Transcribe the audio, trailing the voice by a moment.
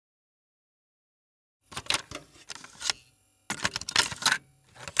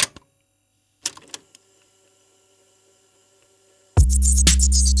Who's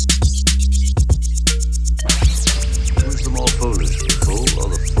the more foolish, the fool or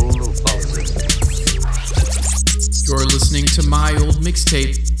the fool who follows him? You're listening to my old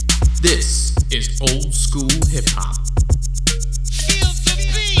mixtape. This is old school hip hop.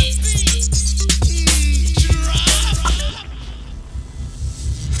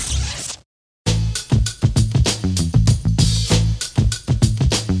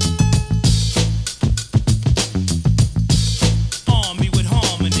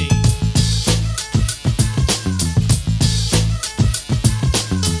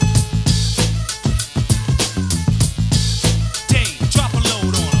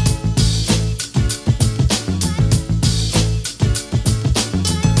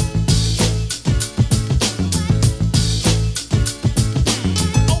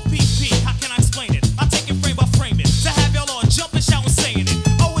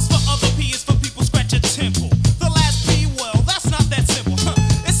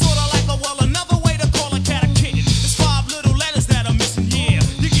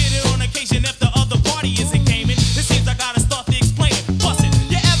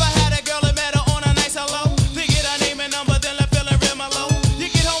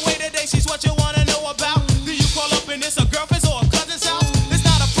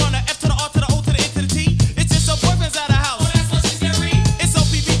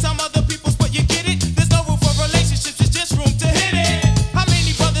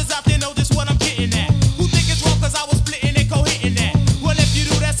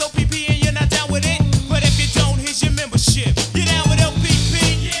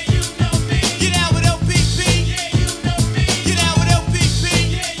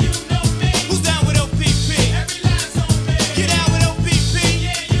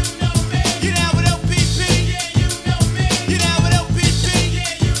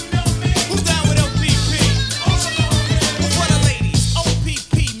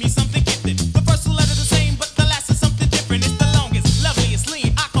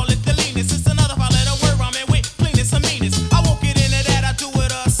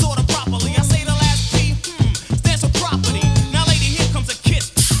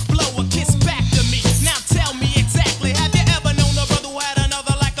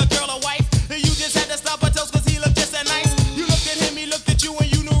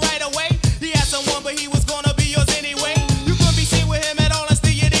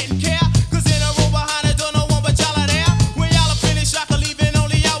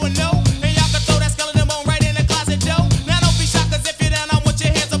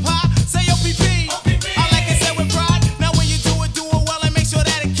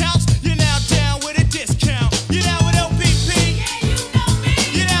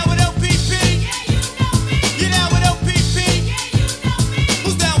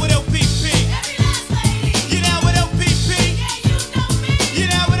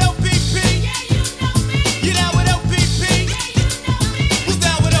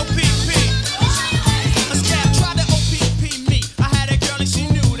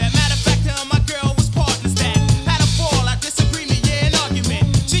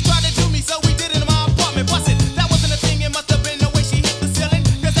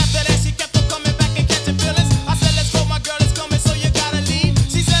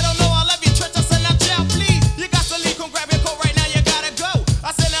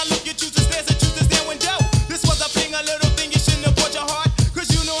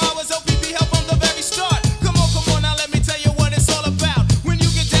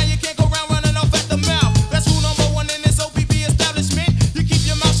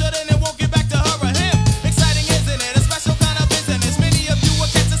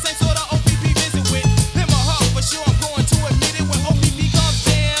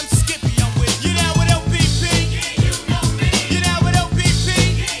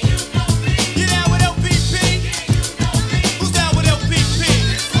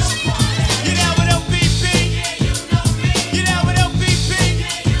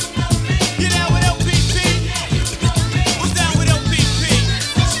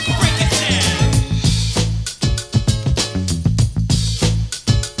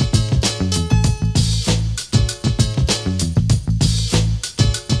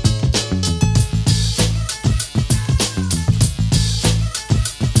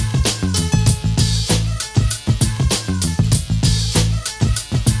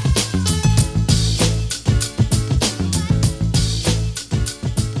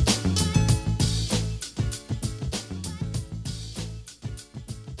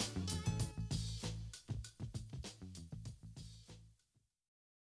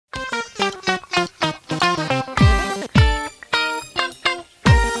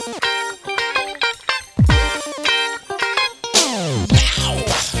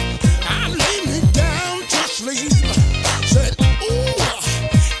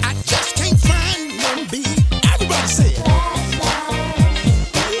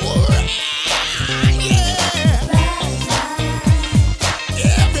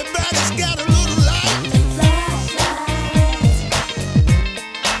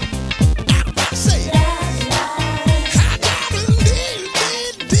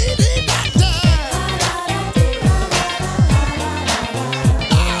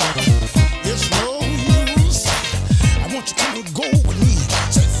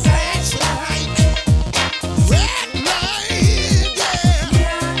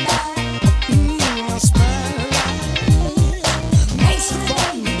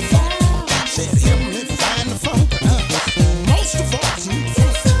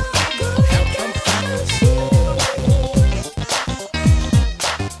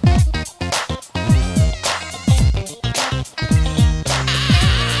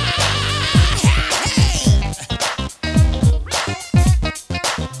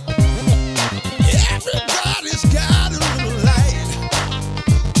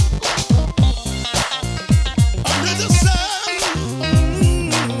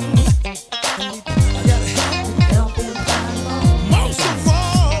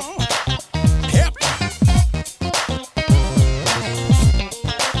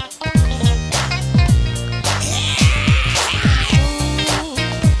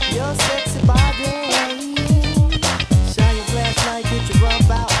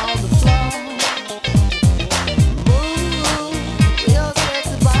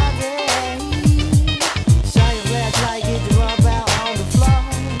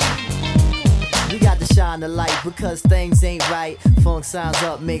 shine the light because things ain't right. Funk sounds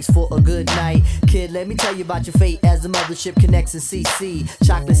up, makes for a good night. Kid, let me tell you about your fate as the mothership connects in CC.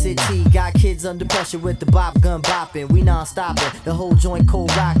 Chocolate City got kids under pressure with the bop gun bopping. We non-stopping, the whole joint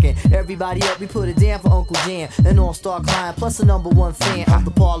cold rocking. Everybody up, we put it down for Uncle Jam. An all-star client plus a #1 fan of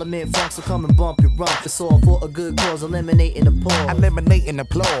the Parliament Funk. So come and bump your rump. It's all for a good cause, eliminating the pause. Eliminating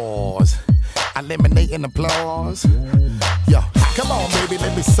applause. Eliminating applause. Yo, come on, baby,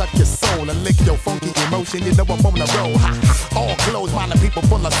 let me suck your soul and lick your funky emotion. You know I'm on the road. All closed minded people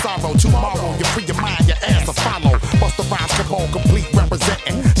full of sorrow. Tomorrow, you free your mind, your ass to follow. Bust the rhymes, come on, complete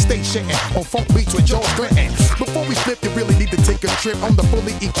representing. Stay shitting on funk beats with George Clinton. Before we flip, you really need to take a trip on the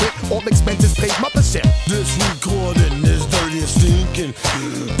fully equipped, all expenses paid mothership. This recording is dirty and stinking.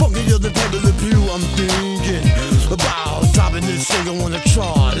 Funkier than Pebble the Pew, I'm thinking about dropping this single on the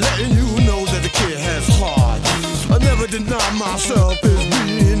chart, letting you know that the kid has heart. I never deny myself as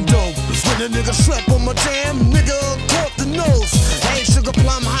being dope. When a nigga slap on my jam, nigga caught the nose. Hey, Sugar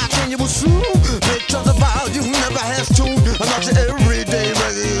Plum, how can you assume? Pictures about you never has tune. I'm not your everyday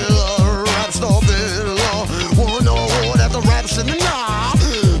regular rap star biller. Wanna know that the rap's in the nah.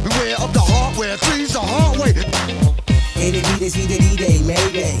 Beware of the hardware, three's the hard way. A to B to C to D-Day,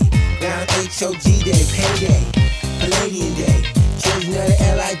 Mayday. Round H-O-G Day, Payday. Palladian Day. Children of the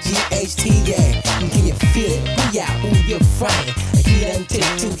L-I-G-H-T Day. Can you feel it? Booyah, ooh, you're frying. He done took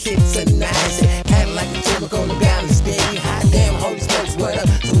 2 hits a night. Kinda like a chemical on the balance, baby. Hot damn, holy smokes, what up?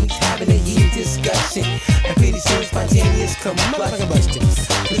 So we having a heated discussion. And pretty soon spontaneous combustion.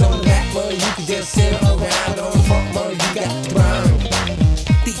 Cause on the rap mode, you can just sit around. On the funk mode, you got to burn.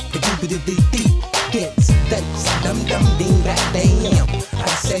 Deep hits. That's dum-dum-ding, back damn. I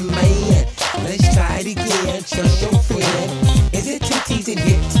say, man, let's try it again. Trust your friend. Is it 2 T's and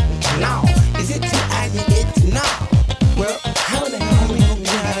hits? No. Is it 2 I's and hits? No. Well, how the hell we gonna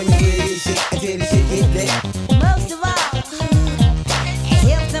try to get this shit until this shit get lit? Most of all, it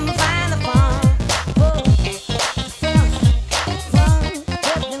helps them find the fun. Help them find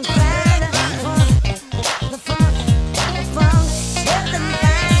the fun. The fun. Help them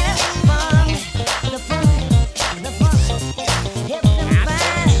find the fun. The fun. Help them find the fun. Help them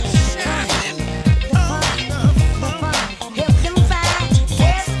find.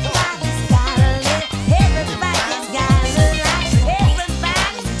 Everybody's gotta live. Everybody's gotta life.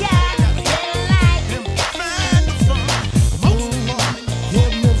 Everybody's gotta live life. Find the fun.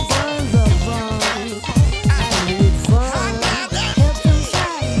 Help me find the fun. I need fun. Help them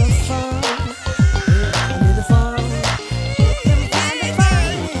find the fun. I need the fun. Help them find the fun.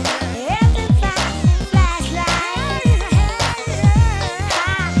 Help them find flashlight.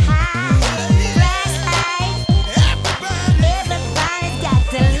 Flashlight. Everybody's got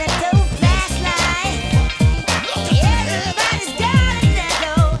a little flashlight. Everybody's got a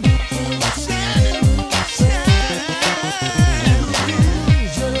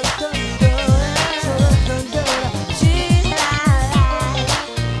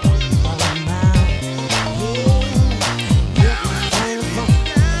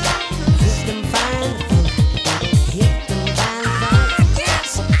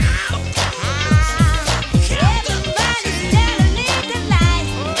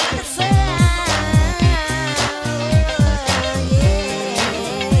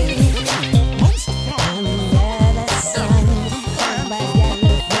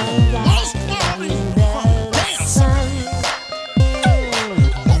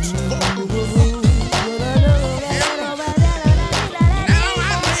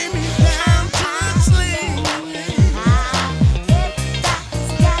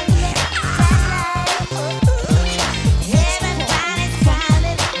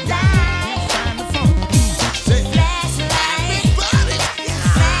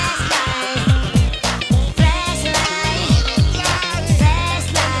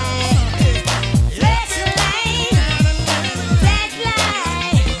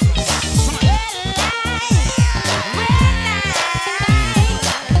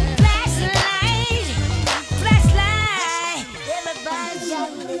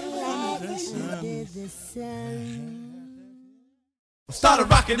Started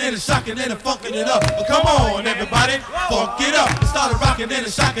rocking and shocking and funking it up. Come on, everybody, funk it up. Started rocking and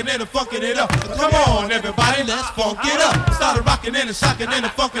shocking and funking it up. Come on, everybody, let's funk it up. Started rocking and shocking and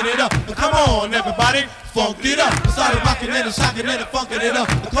funking it up. Come on, everybody, funk it up. Started rocking and shocking and funking it up.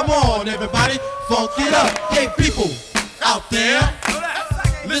 Come on, everybody, funk it up. Hey, people out there,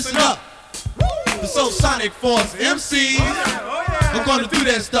 listen up. The Soul Sonic Force MCs. I'm gonna do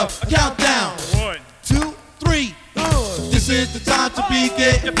that stuff. Countdown. 1, 2, 3. This is the time to be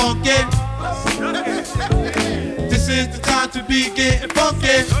getting funky. This is the time to be getting funky.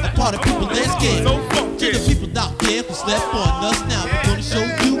 A party people, let's get So funky. to the people out there who slept on us. Now we're gonna show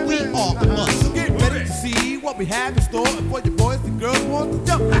you we are a must. So get ready to see what we have in store. And for your boys and girls want to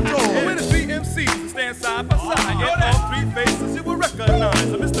jump the And door. when the three MCs that stand side by side, in all three faces you will recognize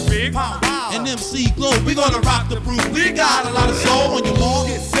Mr. Big, Pow wow. And MC Glow, we gonna rock the proof. We got a lot of soul on your wall.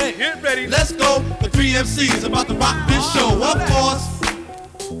 Get set. get ready. Let's go. The three MCs about to rock this show. Of course,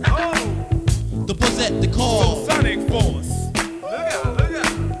 the buzz at the call. Sonic Force.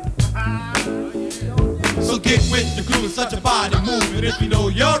 So get with the groove and such a body move. And if you know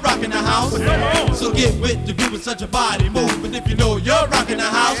you're rocking the house, so get with the groove and such a body move. And if you know you're rocking the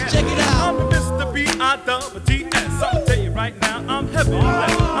house, check it I'm out. Mr. B.I.W.G.S. I'ma tell you right now, I'm heavy.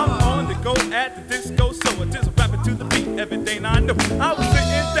 I'm on the go at the disco, so I just rapping to the beat. Everything I know, I was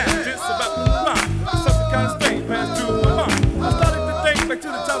sitting down, just about to rhyme. Something kind of strange passed through my mind. I started to think back to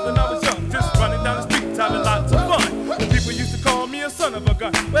the time when I was young, just running down the street, having lots of fun. The people used to call me a son of a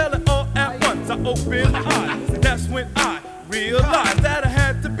gun. Well, all at once I opened my eyes, and that's when I realized that I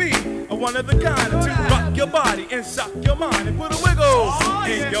had to be one of the kind to rock your body and shock your mind and put a wiggle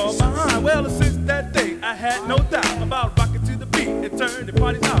in your behind. Well, since that day, I had no doubt about rocking to the beat. It turned the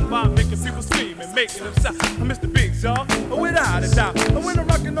parties out by making people scream and making them shout. I'm Mr. Biggs, y'all, without a doubt. And when I'm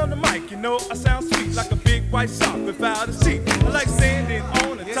rocking on the mic, you know I sound sweet like a big white shark without a seat. I like standing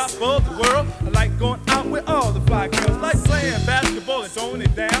on the top of the world. I like going out with all the fly girls. I like playing basketball and throwing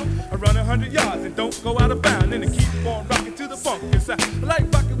it down. I run 100 yards and don't go out of bounds. And I keep on rocking to the funk inside. I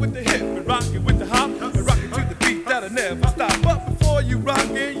like rocking with the hip and rocking with the hop and rocking to the beat that'll never stop. But before you rock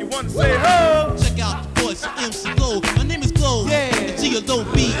it, you wanna say ho. Check out the voice of MC Glow. My name is Glow. Yeah. It's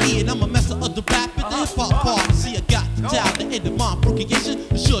G-L-O-B-E, and I'm a master of the rap and the hip hop part. See, I got the talent and the mind procreation.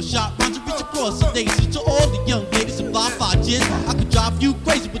 The sure shot rhymes to reach across the nation. To all the young ladies and fly gins, I could drive you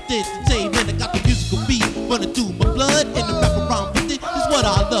crazy with entertainment. I got the musical beat running through my blood, and the rap around with it is what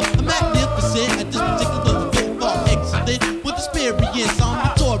I love. I'm magnificent at this particular event, far excellent with experience. I'm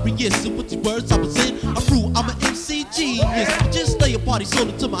notorious, and with these words I present, I'm through. I'm an MC genius. Just lay a party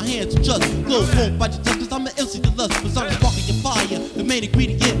solo to my hands and trust. Glow won't bite your tongue, cause I'm an MC to lust. Cause I'm sparking your fire, the main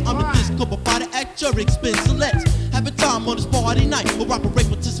ingredient. I'm a disco provider at your expense. So let's have a time on this party night. Or operate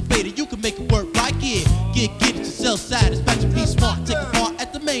participator, you can make it work like it. Get it yourself satisfaction, be smart. Take a part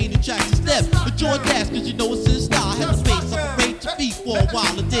at the main attraction step. Enjoy gas, cause you know it's in style. Have a space, I'm afraid to be for a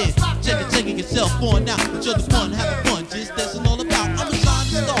while and then checking yourself on out. But you're the one having fun, just dancing all about. I'm a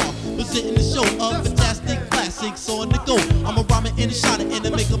shining star, presenting the show of fantastic classics on the go. I'm a rhyming and a shiner and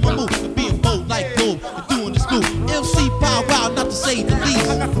a making my move. And being bold like gold and doing this move. MC Pow Wow, not to say the least.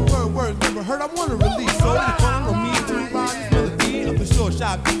 I got some words never heard, I wanna release. So you follow me to rhyme this melody of the short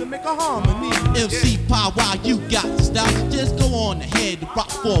shot beat to make a harmony. MC Pow Wow, you got the style, so just go on ahead and rock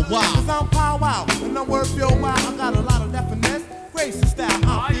for a while. Cause I'm Pow Wow, and I work your wow. I got a lot of that finesse, grace and style.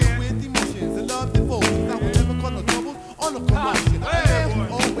 I'm filled with emotions and love devotion. I will never cause no troubles on a commotion.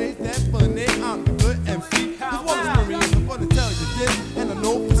 I'm always that funny, I'm the good MC. Cause one experience, I'm gonna tell you this, and I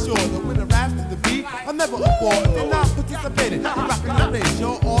know for sure that when I rap to the beat, I'm never a bore. If you're not participating, you're rocking the place.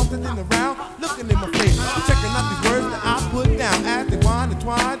 You're all sitting around, looking in my face, checking out these words that I put down as they wind and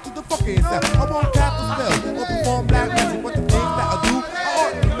twine to the funky sound. I won't cap a spell or perform black magic, but the things that I do, I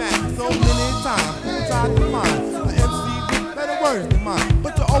ought to match so many times. People try to find an MC with better words than mine,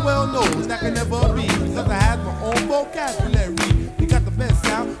 but you all well know that can never be, because I have my own vocabulary. We got the best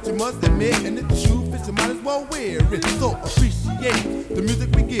sound, you must admit, and if the shoe fits, you might as well wear it. So appreciate the music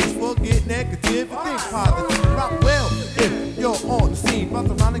we get, forget negative and think positive. Rock well if you're on the scene, bounce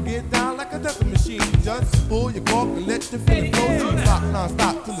around and get down like a death machine. Just pull your cork and let your feet flow. She rock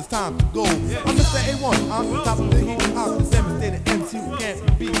non-stop till it's time to go. I'm Mr. A1, I'm the top of the heat. I'm the devastated MC who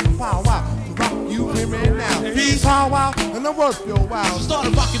can't be beat. Pow wow, to rock you here and now. He's Pow Wow, and I work your wow.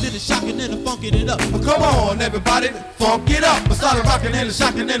 Started rocking it and shocking it and funking it up. Come on, everybody, funk it up. I started rocking it and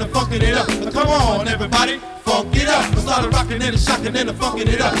shocking it and funking it up. Come on, everybody, funk it up. I started rocking it and shocking it and funking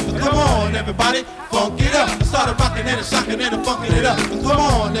it up. Come on, everybody, funk it up. I started rocking it and shocking it and funking it up. Come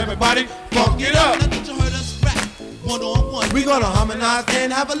on, everybody, funk it up. Now that you heard us rap one on one, We gonna harmonize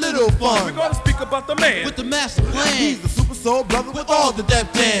and have a little We're fun. gonna speak about the man with the master plan, He's the super soul brother with all the Def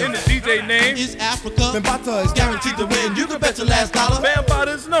in the Jam. DJ name. Is Africa Bambata is guaranteed to win? You can bet your last dollar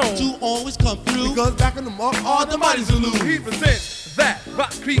Bambata is known. to always come through. because backing them up All the mighty Zulu. He presents that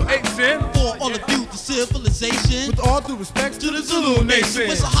rock creation. For all of you, the civilization. with all due respect To the Zulu nation.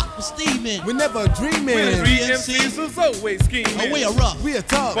 What's a hot for steaming? we never dreaming. We're the three MC. MCs who's always scheming. Oh, we are rough. We are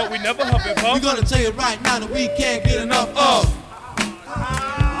tough. But we never huff and We're puff. gonna tell you right now that we can't get enough of.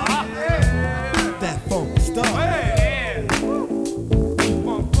 that funky stuff. Hey.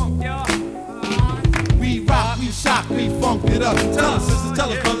 Funk, y'all. We rock, we shock, it up. Tell us sisters,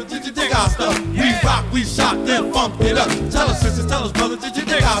 tell us brothers, did you dig our stuff? We rock, we shock, then funk it up. Tell us sisters, tell us brothers, did you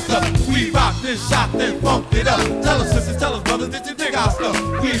dig our stuff? We rock, then shock, then funk it up. Tell us sisters, tell us brothers, did you dig our stuff?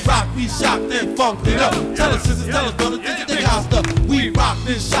 We rock, we shock, then funk it up. Tell us sisters, tell us brothers, did you dig our stuff? We rock,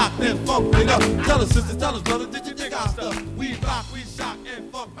 then shock, then funk it up. Tell us sisters, tell us brothers, did you dig our stuff? We rock, we shock,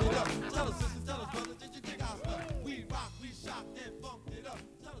 and funk it up. Tell us sisters, tell us brothers, did you dig our stuff? We rock, we shock, and funk it up.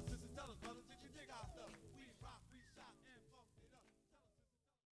 Tell us sisters, tell us brothers, did you dig our stuff? We rock, we shock, and funk it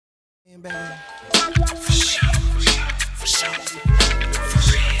up. For sure, for sure, for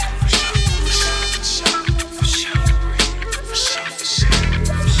real, for sure, for sure, for sure, for sure, for sure, for real, for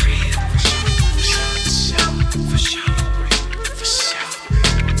sure, for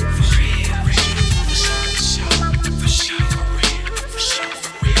sure, for sure, for real, for sure, for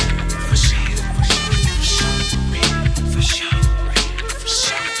sure, for sure, for real, for sure, for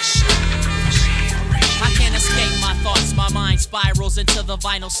sure, for sure. I can't escape my thoughts, my mind spirals into the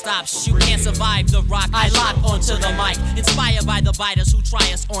vinyl stops. You can't survive the rock, I lock onto the mic. Inspired by the biters who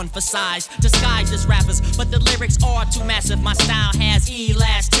try us on for size. Disguised as rappers, but the lyrics are too massive. My style has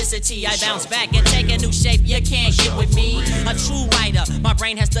elasticity. I bounce back and take a new shape, you can't get with me. A true writer, my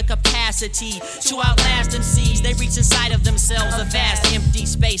brain has the capacity to outlast MCs. They reach inside of themselves, a vast empty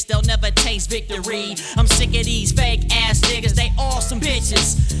space. They'll never taste victory. I'm sick of these fake ass niggas, they all some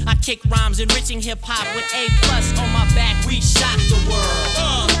bitches. I kick rhymes enriching hip hop with A+ on my back. We shock the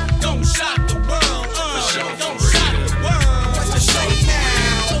world. Don't shock the world. Don't shock the world. What you say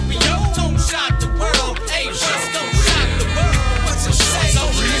now? OPO, don't shock the world. A+, don't shock the world. What you say? So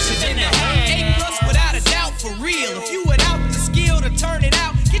in the head. A+ without a doubt, for real. If you without the skill to turn it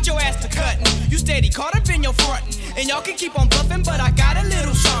out, get your ass to cutting. You steady caught up in your frontin', and y'all can keep on bluffing, but I got a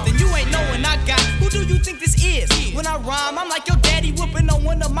little something you ain't knowing I got. Who do you think this is? When I rhyme, I'm like your daddy whooping on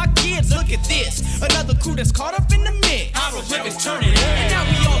one of my kids. Look at this, another crew that's caught up in the mix. Hieroglyphics turning in. And now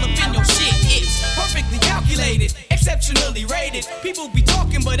we all up in your shit. It's perfectly calculated, exceptionally rated. People be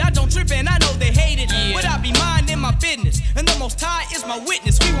talking, but I don't trip and I know they hate it. Yeah. But I be minding my business, and the Most High is my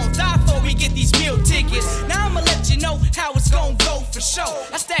witness. We won't die before we get these meal tickets. Now I'ma let you know how it's gon' go for sure.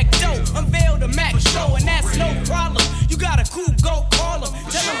 I stack dough, unveil the Mac show, and that's no problem. You got a crew, go call them.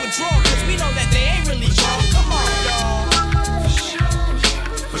 Tell them withdraw, cause we know that they ain't really wrong. Come on, y'all.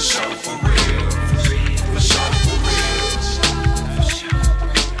 For sure, for real, for sure, for real, for sure,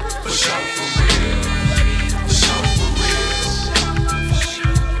 for real, for sure, for real,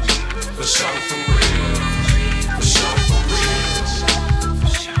 for sure, for real, for sure, for real,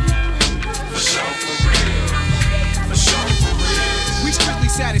 for sure, for real, for sure, for real. We strictly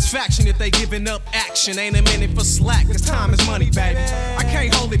satisfaction if they giving up action. Ain't a minute for slack, cause time is money, baby. I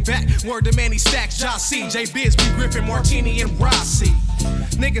can't hold it back. Word to Manny Stacks, Josh C, J Biz, B Griffin, Martini, and Rossi.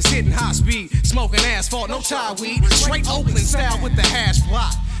 Niggas hitting high speed, smoking asphalt, no tie weed. Straight Oakland style with the hash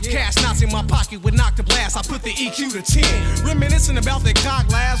block. Cash knots in my pocket would knock the blast. I put the EQ to 10. Reminiscing about that cock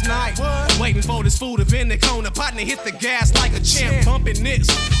last night. Waiting for this food to vend the corner. Partner hit the gas like a champ, pumping this.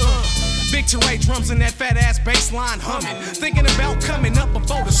 Victory drums and that fat ass bass line humming. Thinking about coming up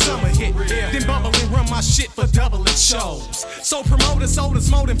before the summer hit. Then bubble and run my shit for doubling shows. So promoters sold us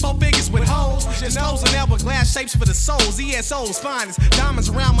more than 4 figures with hoes. Disposing hourglass shapes for the souls. ESO's finest. Diamonds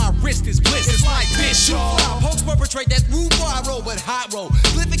around my wrist is bliss. It's like this, y'all. Pokes perpetrate that rude bar roll with hot roll.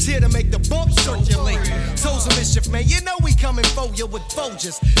 Glyphics here to make the bump circulate. Souls of mischief, man. You know we coming for you with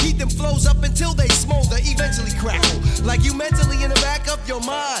Folgers. Heat them flows up until they smolder, eventually crackle. Like you mentally in the back of your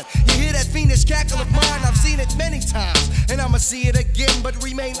mind. You hear that fiendish cackle of mine, I've seen it many times. And I'ma see it again, but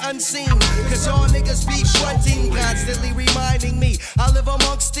remain unseen. Cause y'all niggas be fronting, constantly reminding me I live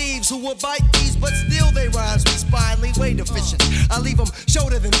amongst thieves who will bite these, but still they rhymes be spinely way deficient. I leave them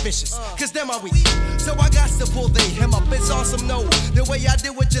shorter than vicious, cause them are weak. So I got to pull they hem up. It's awesome, no. The way I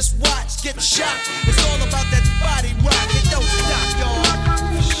do it, just watch, get shot. It's all about that body rock. It don't stop, y'all.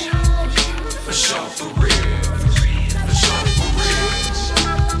 For sure, for real. For sure, for real.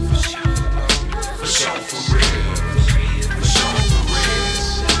 For sure, for real. For sure, for real.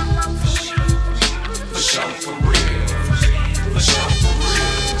 For sure, for real. For sure, for real. For sure, for real.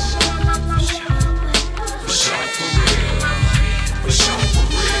 For sure, for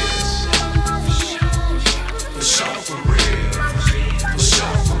real. For sure, for real. For sure, for real. For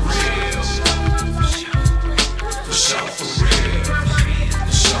sure, for real. For sure, for real.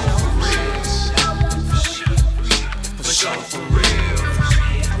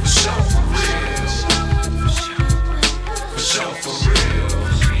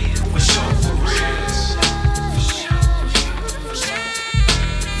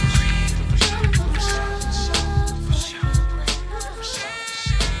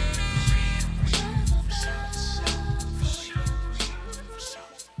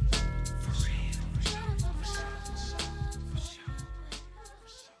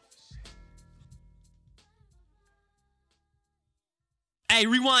 Hey,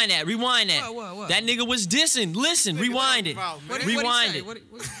 rewind that. What? That nigga was dissing. Listen, rewind it. Rewind it.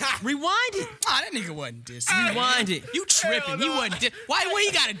 Rewind it. Ah, that nigga wasn't dissing. Rewind it. You tripping. He wasn't diss. Why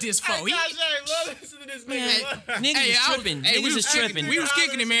he got a diss for? Listen to this nigga. Niggas is tripping. Niggas is tripping. We was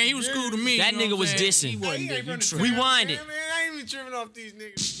kicking it, man. He was cool to me. That you know nigga what was I'm saying? dissing. He wasn't dissing. You tripping. Rewind it. Man, I ain't even tripping off these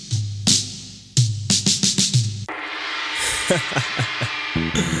niggas.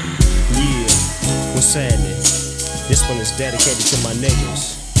 Yeah, what's happening? This one is dedicated to my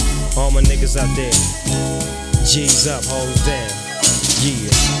niggas. All my niggas out there. G's up, hoes down.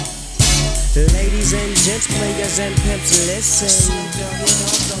 Yeah. Ladies and gents, players and pimps, listen.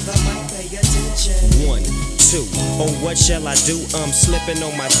 1, 2, oh what shall I do? I'm slipping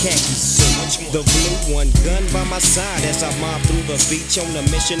on my khaki suit. The blue one, gun by my side as I mob through the beach on a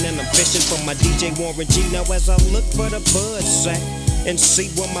mission, and I'm fishing for my DJ Warren G. Now as I look for the bud sack and see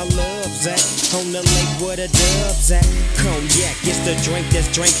where my love's at, on the lake where the doves at. Cognac, it's the drink that's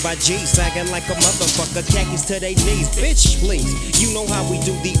drank by G, sagging like a motherfucker, khakis to they knees. Bitch, please, you know how we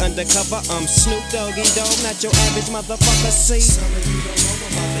do the undercover. I'm Snoop Doggy Dogg, not your average motherfucker. See, some of you don't know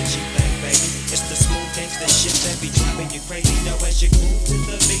about the G-Thing, baby. It's the smooth gangsta shit that be driving you crazy. Now as you groove to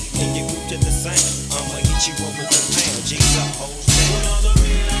the beat and you groove to the sound, I'ma hit you over the pound. G's up, hoes down. With all the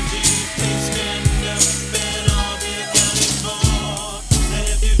real G's, please stand up and all be accounted for. And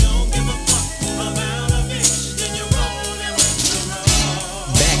if you don't give a fuck about a bitch, then you're rolling with the road.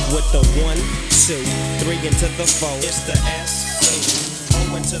 Back with the 1, 2, 3 into the 4. It's the S,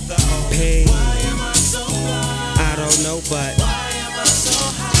 O into the O. P. Why am I so fly? I don't know, but why am I so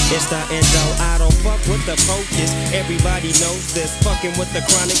high? It's the endo, I don't fuck with the focus. Everybody knows this, fucking with the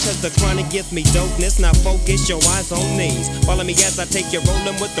chronic, cause the chronic gives me dopeness. Now focus your eyes on these. Follow me as I take you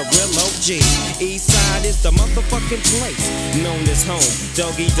rolling with the real OG. East side is the motherfucking place, known as home.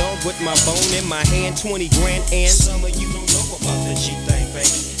 Doggy dog with my bone in my hand, 20 grand and some of you don't know about the G-Thing,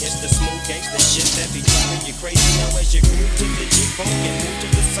 baby. It's the smooth gangsta shit that be driving you crazy. Now as you groove to the G-Funk and move to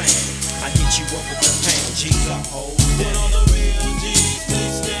the sound, I hit you up with the pound. G's up, hold down. All the real G's,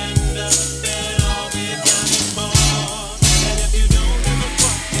 please stand up and all be accounted for. And if you don't give a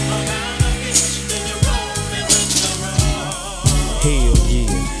fuck about a bitch, then you're rolling with the road. Hell yeah,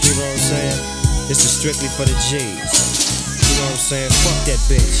 you know what I'm saying? This is strictly for the G's. You know what I'm saying? Fuck that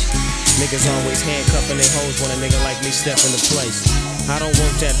bitch. Niggas always handcuffing their hoes when a nigga like me step into place. I don't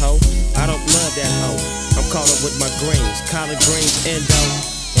want that hoe, I don't love that hoe. I'm caught up with my greens, collard greens, endo,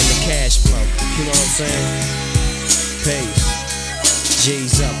 and the cash flow. You know what I'm saying? Peace.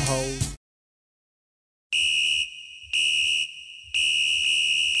 G's up, hoes.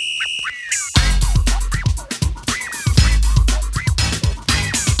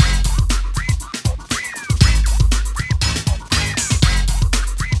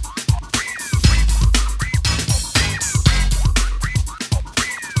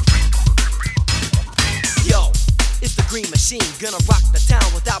 Gonna rock the town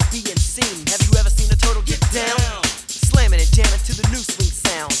without being seen. Have you ever seen a turtle get down? Slamming and jamming to the new swing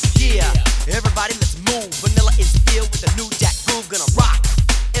sound. Yeah, everybody let's move. Vanilla is filled with a new jack groove. Gonna rock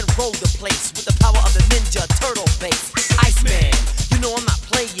and roll the place with the power of the Ninja Turtle bass. Iceman, you know I'm not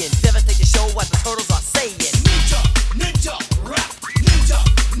playing. Devastate the show what the turtles are saying. Ninja, ninja, rap. Ninja,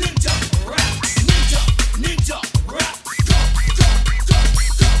 ninja, rap. Ninja, ninja, rap. Go, go, go,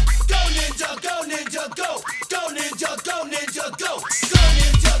 go. Go ninja, go ninja, go. Go ninja, go ninja, go. Go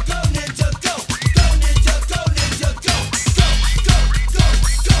ninja, go ninja, go. Go ninja, go ninja, go. Go, go, go,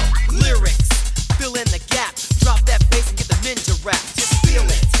 go. Lyrics, fill in the gap. Drop that bass and get the ninja rap. Just feel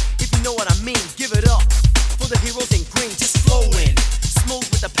it, if you know what I mean. Give it up for the heroes in green. Just flowing, smooth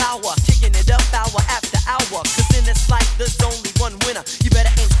with the power. Kicking it up hour after hour. Cause in this life there's only one winner. You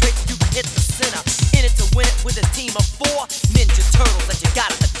better aim straight, you can hit the center. In it to win it with a team of 4 Ninja Turtles that you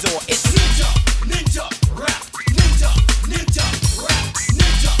gotta adore. It's Ninja, Ninja, rap. Ninja, ninja, rap.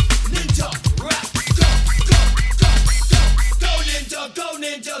 Ninja, ninja, rap. Go, go, go, go. Go ninja, go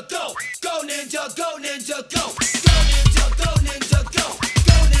ninja, go. Go ninja, go ninja, go. Go ninja, go ninja, go.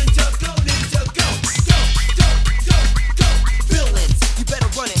 Go ninja, go ninja, go. Go, go, go, go. Villains, you better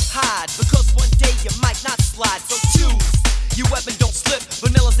run and hide, because one day you might not slide. So choose your weapon, don't slip.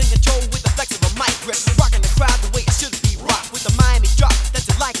 Vanilla's in control with the flex of a mic grip. Rocking the crowd the way it should be rocked. With the Miami drop that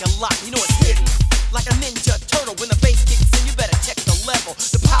you like a lot. You know it's hidden like a ninja turtle. When the bass kicks in, you better check the level.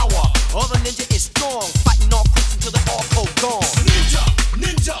 The power of a ninja is strong. Fighting all crooks until they all go gone. Ninja,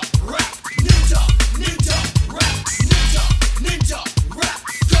 ninja, rap. Ninja, ninja, rap.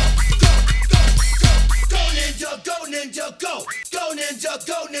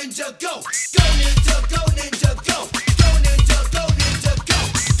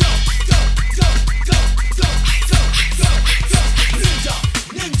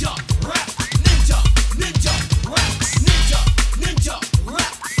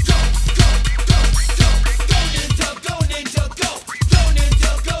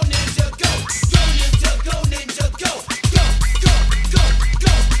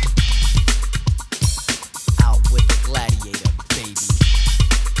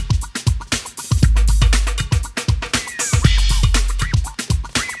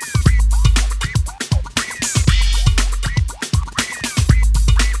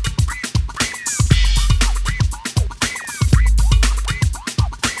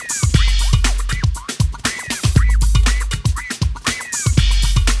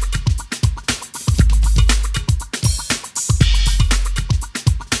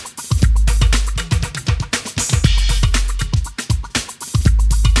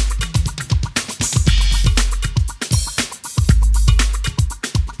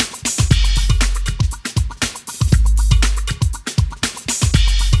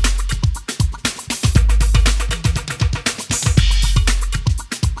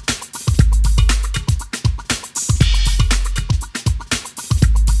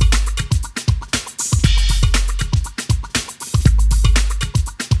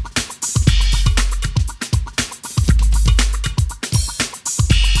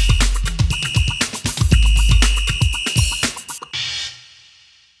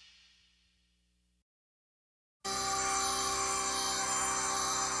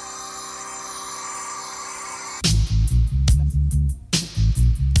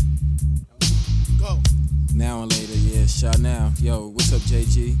 Go. Now and later, yeah, shout now. Yo, what's up,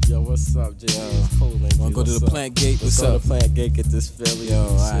 JG? Yo, what's up, JG? It's cool, man. Wanna go to the plant gate? What's up? Let's go to the plant gate, get this Philly. Yo,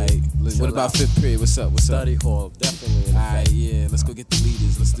 alright. What about fifth period? What's up? Study hall, definitely. Alright, yeah, let's go get the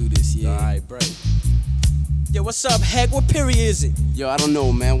leaders. Let's do this, yeah. Alright, break. Yo, what's up, Heck? What period is it? Yo, I don't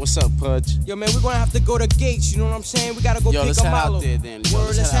know, man. What's up, Pudge? Yo, man, we're gonna have to go to Gates, you know what I'm saying? We gotta go Yo, pick let's up head out Malo. there then. Yo,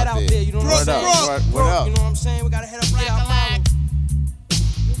 Word, let's head out there. You know what I'm saying? What up? You know what I'm saying? We gotta head up right out Malo.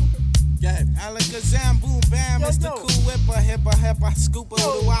 Yeah, Alakazam, boom, bam, Mr. Cool Whipper, hipper, scooper,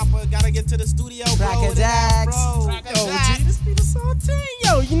 little whopper. Gotta get to the studio, bro. Yo, G, this be the saltine.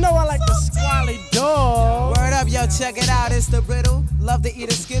 Yo, you know I like the squally dog. Word up, yo, check it out, it's the brittle. Love to eat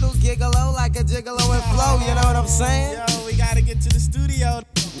a skittle, gigolo like a gigolo and flow, you know what I'm saying? Yo, we gotta get to the studio.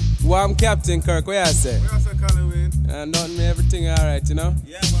 Well, I'm Captain Kirk, what you say? Where else I call it? Nothing, everything alright, you know?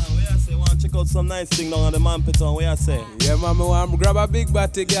 Yeah, man, where you say? Want to check out some nice thing down on the Mampton, where you say? Yeah, man, I want to grab a big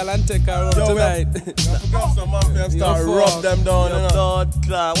body girl and take her around tonight. Grab some Mampton and start rub them down, you know? Blood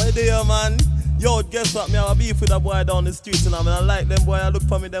clot, what you do here, man? Yo, guess what, me have a beef with a boy down the street, and I like them boy, I look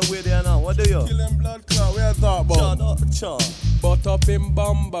for me them way there now. What do you? Kill them blood clot, where you talk about? Shut up, Butt up in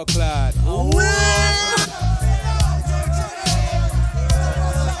bumper clad.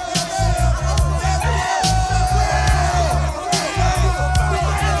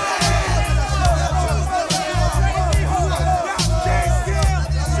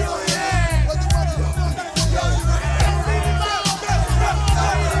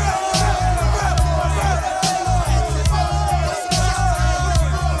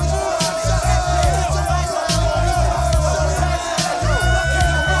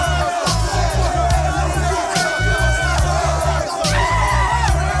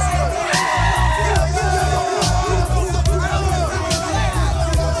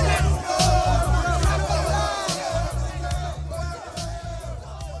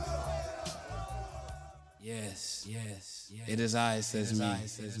 It is I, says me,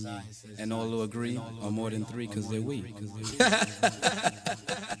 and all who agree are more than three because they're we.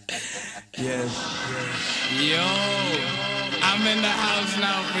 Yes. Yo, I'm in the house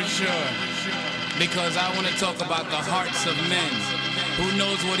now for sure, because I want to talk about the hearts of men. Who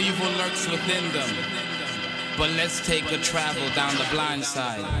knows what evil lurks within them? But let's take a travel down the blind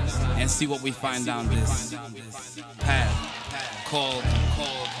side and see what we find down this path called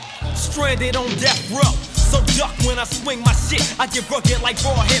Stranded on death row. So duck when I swing my shit. I get rugged like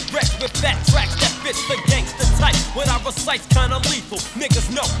raw head wrecks with fat tracks that fits the gangster type. When I recite's kinda lethal.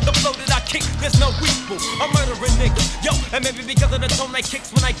 Niggas know the flow that I kick, there's no equal. I'm murdering niggas, yo, and maybe because of the tone I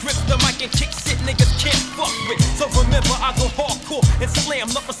kicks when I grip the mic and kick shit niggas can't fuck with. So remember, I go hardcore and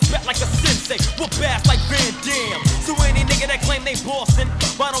slam, not respect like a sensei. Whoop ass like Van Damme. So any nigga that claim they bossin',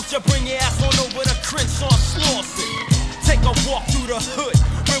 why don't you bring your ass on over to Crenshaw Slauson? Take a walk through the hood,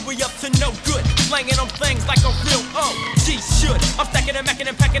 where we up to no good. Slanging on things like a real OG should. I'm stacking and macking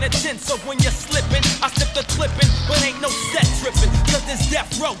and packing a tin, so when you're slipping, I slip the clipping, but ain't no set tripping. Cause this death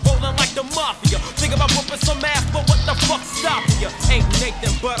row rolling like the mafia. Think about whooping some ass, but what the fuck stopping you? Ain't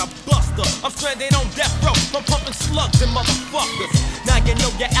Nathan but a buster. I'm stranded on death row from pumping slugs and motherfuckers. Now you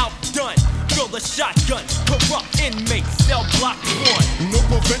know you're outdone. Fill the shotgun, corrupt inmate, cell block 1. No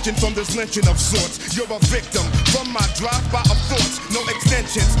prevention from this lynching of sorts. You're a victim from my drive-by of thoughts. No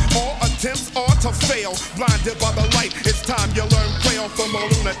extensions, all attempts are to fail. Blinded by the light, it's time you learn braille from a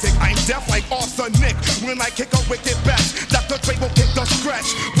lunatic. I'm deaf like arsenic when I kick a wicked bash. Dr. Dre will kick the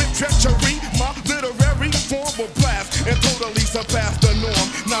scratch with treachery. My literary form will blast and totally surpass the norm.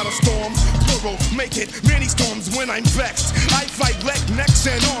 Not a storm, plural, make it many storms when I'm vexed. I fight leg, necks,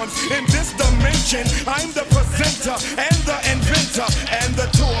 and arms in this dimension. I'm the presenter and the inventor and the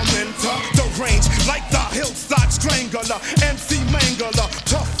tormentor. The range like the hillside strangler, MC Mangler,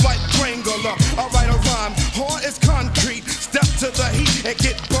 tough like Wrangler. I write a rhyme, hard as concrete. Step to the heat and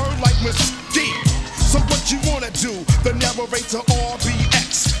get burned like mesquite. So what you wanna do? The narrator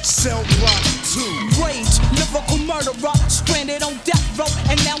RBX, cell block 2. Rage, lyrical murderer, stranded on death row,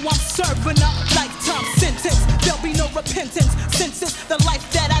 and now I'm serving a lifetime sentence. There'll be no repentance, since it's the life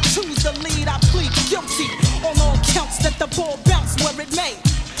that I choose to lead. I plead guilty on all counts. The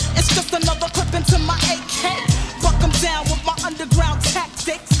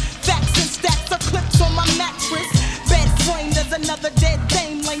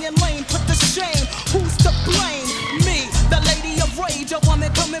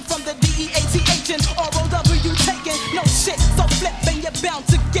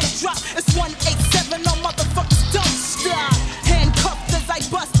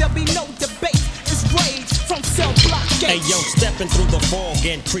Hey yo, stepping through the fog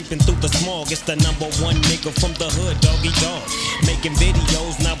and creeping through the smog. It's the number one nigga from the hood, Doggy Dog. Making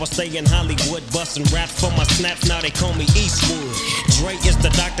videos, now I stay in Hollywood. Busting raps for my snaps, now they call me Eastwood. Dre is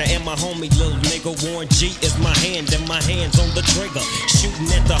the doctor and my homie, little nigga. Warren G is my hand and my hands on the trigger. Shooting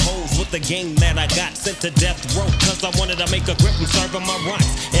at the hoes with the game that I got. Sent to death row, cause I wanted to make a grip from serving my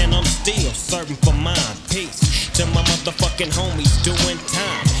rights. And I'm still serving for mine. Peace to my motherfucking homies doing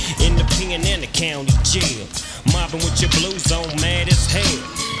time in the pen and the county jail. Mobbing with your blues on, mad as hell.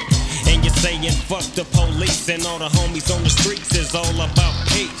 And you're saying fuck the police, and all the homies on the streets is all about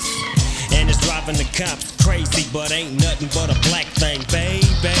peace. And it's driving the cops crazy, but ain't nothing but a black thing, baby.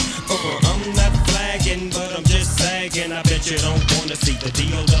 I'm not flagging, but I'm just sagging. I bet you don't wanna see the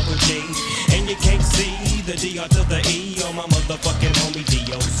D-O-double-G. And you can't see the D-R to the E on my motherfucking homie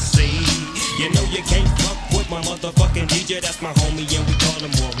D-O-C. You know you can't fuck with my motherfucking DJ, that's my homie and we call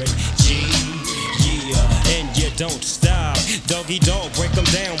him Warren G. Yeah, and you don't stop. Doggy Dog, break them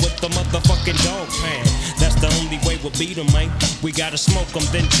down with the motherfucking dog pound. That's the only way we'll beat them, man. We gotta smoke them,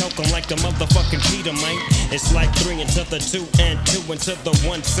 then choke them like the motherfucking Peter, man. It's like 3 into the 2 and 2 into the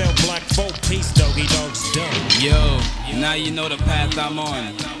 1 cell block 4-piece. Doggy Dog's done. Yo, now you know the path I'm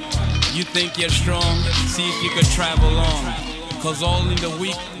on. You think you're strong? See if you could travel on. Cause only the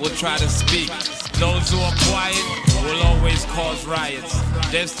weak will try to speak. Those who are quiet will always cause riots.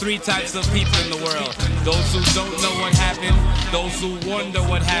 There's 3 types of people in the world. Those who don't know what happened, those who wonder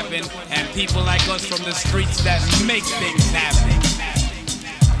what happened, and people like us from the streets that make things happen.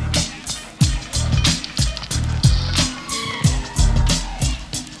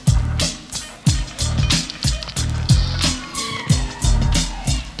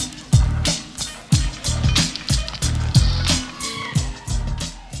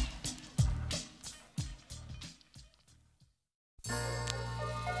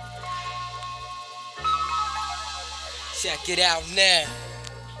 Check it out now.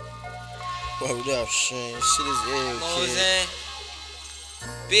 Word up, Shane. Shit is ill, You know what I'm kid. saying?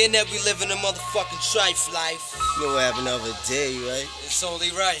 Being that we live in a motherfucking trife life, You know what happened the other day, right? it's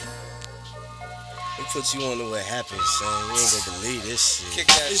only right. They put you on to what happened, son. You ain't gonna believe this shit.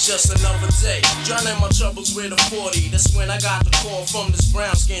 It's just another day, drowning my troubles with a 40. That's when I got the call from this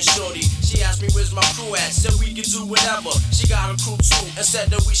brown skin shorty. She asked me where's my crew at, said we could do whatever. She got a crew too, and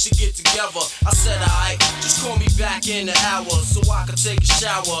said that we should get together. I said alright, just call me back in an hour, so I could take a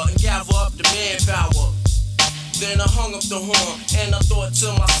shower and gather up the manpower. Then I hung up the horn, and I thought to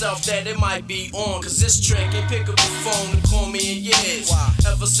myself that it might be on. Cause this trick ain't pick up the phone and call me in years.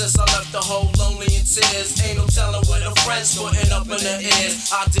 Ever since I left the whole lonely in tears, ain't no telling what her friends putting up in her ears.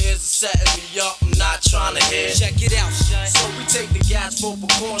 Ideas are setting me up, I'm not trying to hear. Check it out, son. So we take the gas for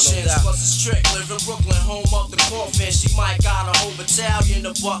precautions. Plus it's trick, live in Brooklyn, home of the coffin. She might got a whole battalion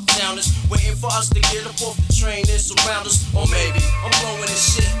of bucktowners waiting for us to get up off the train and surround us. Or maybe I'm blowing this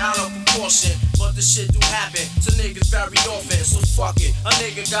shit out of proportion, but this shit do happen to niggas very often. So fuck it, a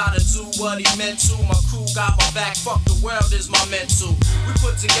nigga gotta do what he meant to. My crew got my back, fuck the world is my mental. We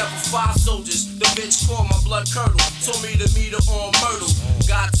put together 5 soldiers, the bitch called my blood curdle, told me to meet her on Myrtle.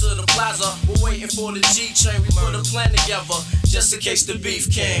 Got to the plaza, we're waiting for the G train. We put a plan together, just in case the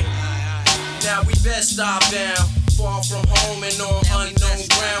beef came. Now we best stop down, far from home and on unknown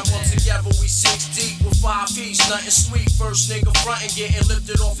ground. All together we 6 deep with 5 feet, nothing sweet. First nigga frontin', getting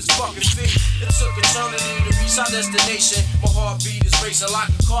lifted off his fucking feet. It took eternity to reach our destination. My heartbeat is racing like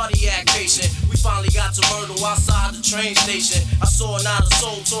a cardiac patient. We finally got to Myrtle outside the train station. I saw not a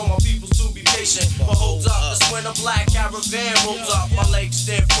soul, told my people to be patient. But hold up, that's when a black caravan rolls up. My legs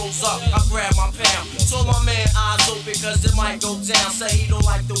then froze up, I grabbed my pound. Told my man eyes open cause it might go down. Say he don't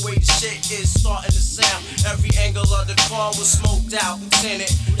like the way the shit is starting to sound. Every angle of the car was smoked out and tinted,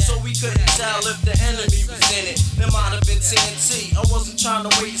 so we couldn't tell if the enemy was in it. There might have been TNT, I wasn't trying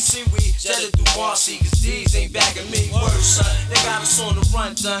to wait to see. We jetted through Marcy cause these ain't bagging me. Word son, they got us on the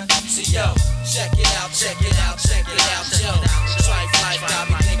run done. So yo, check it out, check it out, check it out, yo. Trife life got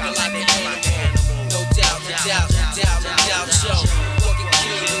me thinking like an animal. No doubt, no doubt, no doubt, no doubt, yo. What can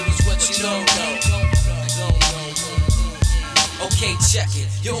kill you is what you don't know. Okay, check it.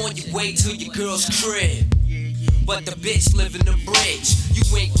 You're on your way to your girl's crib, but the bitch live in the bridge. You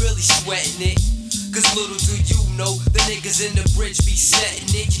ain't really sweating it, cause little do you know, the niggas in the bridge be setting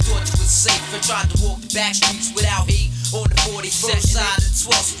it. You thought you was safe and tried to walk the back streets without heat. On the 42nd side of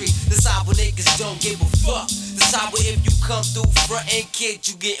 12th Street, the side where niggas don't give a fuck. The side where if you come through front and kid,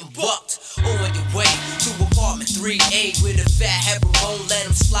 you getting bucked. On your way to apartment 3A with a fat heifer, won't let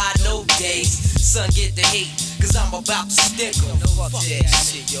him slide no days. Son, get the heat, cause I'm about to stick him. Fuck that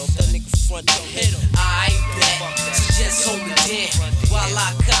shit, yo. If that nigga front, don't hit him. I ain't bet, so just hold it down while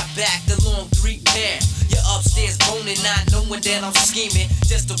I cop back the long 3 pair. Your upstairs bonus dreaming, not knowing that I'm scheming.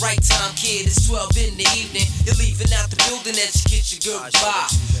 Just the right time, kid, it's 12 in the evening. You're leaving out the building as you get your girl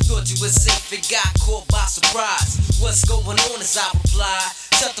goodbye. Thought you was safe and got caught by surprise. What's going on as I reply?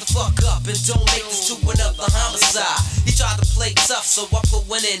 Shut the fuck up and don't make this to another homicide. He tried to play tough, so I put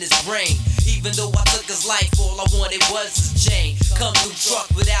one in his brain. Even though I took his life, all I wanted was his chain. Come through truck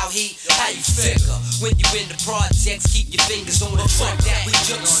without heat, how you figure? When you in the projects, keep your fingers on the fuck that we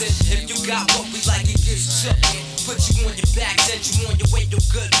juxin'. If you got what we like, it gets chuckin'. Put you on your back, send you on your way, you're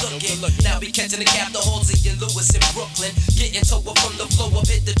good looking. Now be catching the cap, the halls in Lewis in Brooklyn. Getting towed up from the flow up,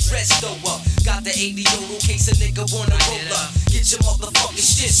 hit the dress though up. Got the 80 euro case a nigga wanna roll up. Get your motherfucking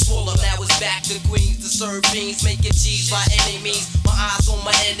shit swole up. Now it's back to Queens to serve beans, making cheese by any means. My eyes on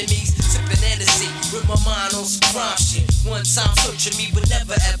my enemies, sipping Hennessy with my mind on some crime shit. One time searching me, but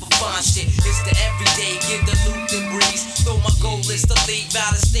never ever find shit. It's the everyday, get the loot and breeze. Though my goal is to leave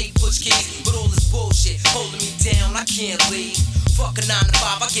out of state, push keys. But all this bullshit holding me down, I can't leave. Fuck a 9 to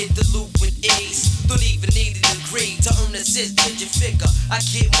 5, I get the loot with ease. Don't even need a degree to earn a 6-digit figure. I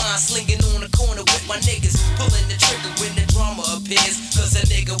get mine slinging on the corner with my niggas, pulling the trigger when the drama appears. Cause a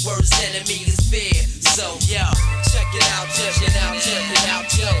nigga worst enemy is fear. So yo, check it out, check it out, check it out,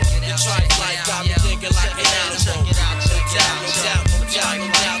 yo. The tripe life got me thinking like an animal. No doubt, no doubt, no doubt, no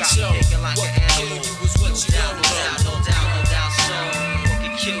doubt, yo. What can kill you is what you don't know. No doubt, no doubt, so what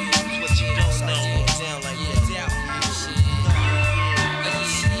can kill you is what you don't know. Down like that.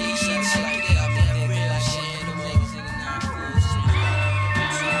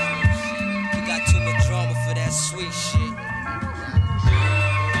 Sweet shit.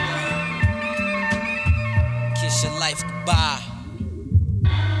 Kiss your life goodbye.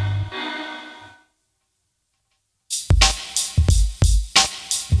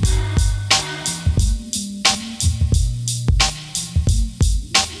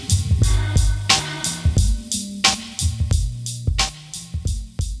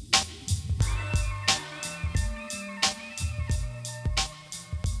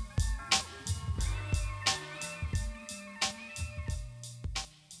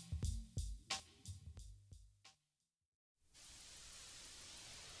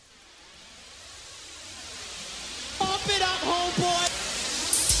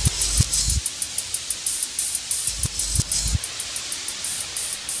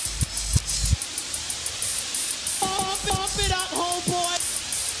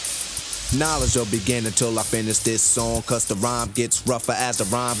 Knowledge will begin until I finish this song, cause the rhyme gets rougher as the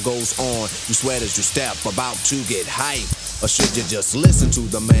rhyme goes on. You sweat as you step, about to get hype. Or should you just listen to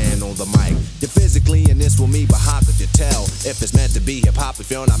the man on the mic? You're physically in this with me, but how could you tell if it's meant to be hip-hop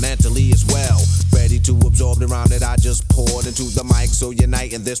if you're not mentally as well? Ready to absorb the rhyme that I just poured into the mic, so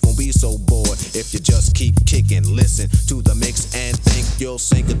unite and this won't be so bored. If you just keep kicking, listen to the mix and think you'll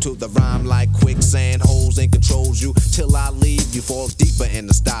sink into the rhyme like quicksand. Holds and controls you till I leave. You fall deeper in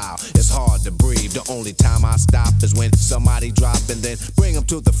the style. It's hard to breathe. The only time I stop is when somebody drop and then bring them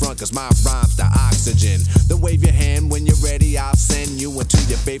to the front, cause my rhyme's the oxygen. Then wave your hand when you're ready, I'll send you into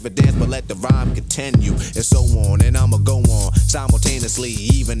your favorite dance, but let the rhyme continue, and so on, and I'ma go on simultaneously,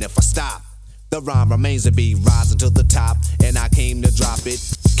 even if I stop. The rhyme remains to be rising to the top, and I came to drop it,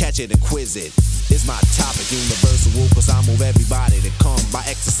 catch it and quiz it. It's my topic, universal, cause I move everybody to come by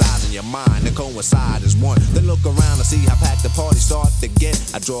exercising your mind. To coincide is one, then look around and see how packed the party start to get.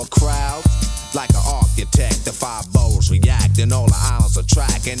 I draw a crowd like an architect. The 5 boroughs react, and all the islands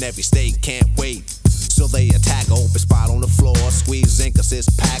attract, and every state can't wait. So they attack, open spot on the floor, squeeze in cause it's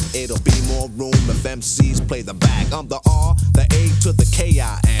packed. It'll be more room if MCs play the back. I'm the R, the A to the K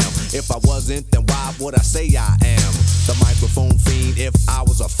I am. If I wasn't, then why would I say I am? The microphone fiend, if I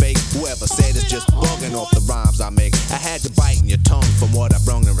was a fake, whoever said it's just bugging off the rhymes I make. I had you biting your tongue from what I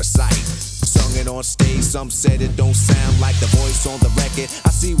brung and recite. Sung it on stage, some said it don't sound like the voice on the record. I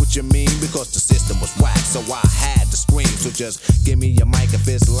see what you mean, because the system was whack, so I had to scream. So just give me your mic, if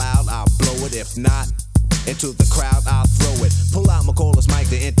it's loud, I'll blow it. If not, into the crowd I'll throw it. Pull out McCullough's mic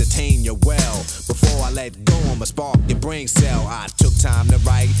to entertain you well. Before I let go, I'ma spark your brain cell. I took time to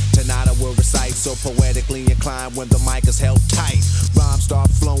write, tonight I will recite. So poetically inclined when the mic is held tight. Rhymes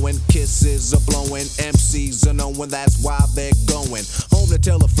start flowing, kisses are blowing, MCs are knowing that's why they're going home to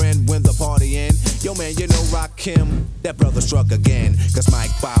tell a friend when the party end. Yo man, you know Rakim, that brother struck again. Cause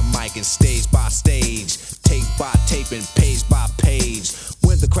mic by mic and stage by stage, tape by tape and page by page.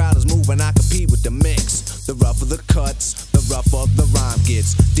 When the crowd is moving, I compete with the mix. The rougher the cuts, the rougher the rhyme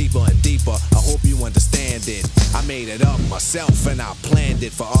gets. Deeper and deeper, I hope you understand it. I made it up myself and I planned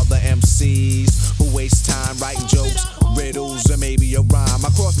it for other MCs who waste time writing jokes, riddles, and maybe a rhyme. I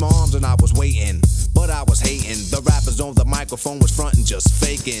crossed my arms and I was waiting, but I was hating. The rappers on the microphone was frontin', just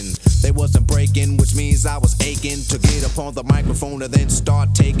faking. They wasn't breaking, which means I was aching to get up on the microphone and then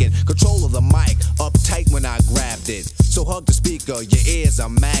start taking control of the mic, uptight when I grabbed it. So hug the speaker, your ear's a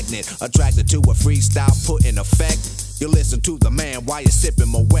magnet, attracted to a freestyle put in effect. You listen to the man while you're sipping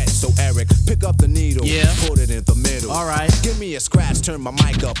my wet. So Eric, pick up the needle, put it in the middle. Alright. Give me a scratch, turn my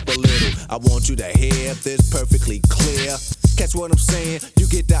mic up a little. I want you to hear this perfectly clear. Catch what I'm saying? You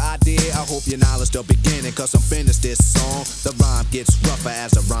get the idea. I hope your knowledge the beginning, cause I'm finished this song. The rhyme gets rougher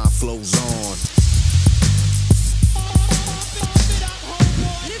as the rhyme flows on.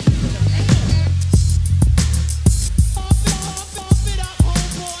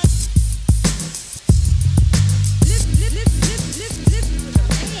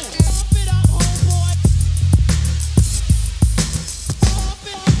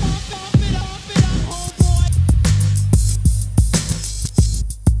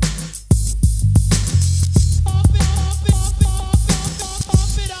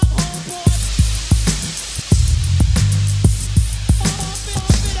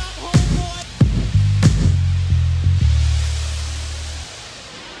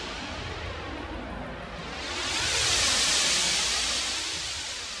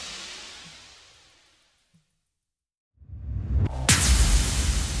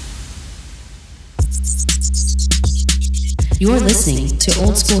 You're listening to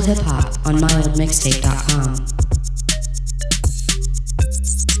Old School Hip Hop on myoldmixtape.com.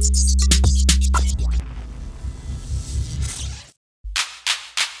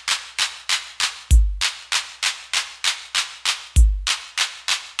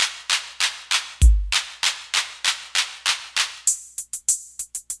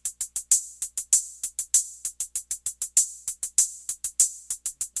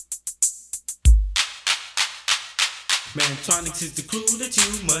 Mantronics is the crew that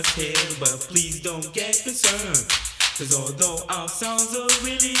you must hear, but please don't get concerned. Cause although our sounds are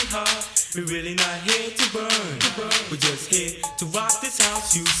really hard, we're really not here to burn. We're just here to rock this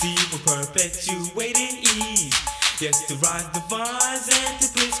house you see. We're perpetuating ease. Yes, to rise the vines and to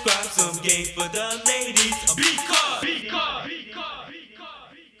prescribe some game for the ladies.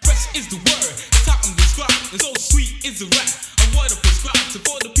 Fresh is the word, that's how I'm described, and so sweet is the rap. I'm what I prescribe, so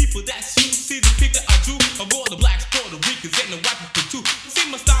for the people that's you, see the picture I drew of all the blacks, Puerto Ricans, and the white people too. See,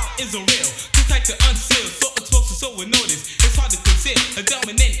 my style is unreal, too tight to unseal, so explosive, so we notice. It's hard to conceal, a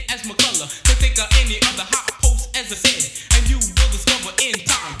dominant as my color, to think of any other hot post as I said, and you will discover in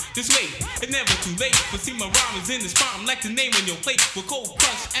time. Just wait, it's never too late, but see my rhyme is in this prime, like the name on your plate, with cold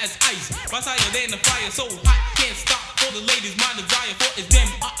crush as ice, rise higher than the fire, so hot, can't stop. For the ladies, my desire for is them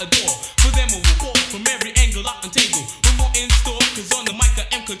I adore. For them I will call from every angle I untangle. We're more in store, cause on the mic I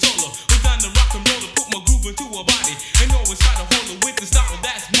am controller. We're down to rock and roll to put my groove into a body. And always try to hold it with the style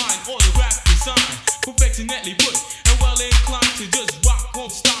that's mine. Autograph design, perfectionately put. And well inclined to just rock,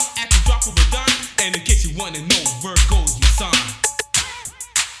 won't stop at the drop of a dime. And in case you wanna know, Virgo's my sign.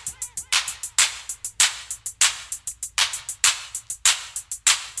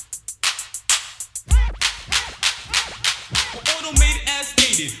 Automated as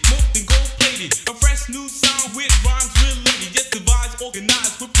stated, molten gold plated. A fresh new sound with rhymes related. Just devised,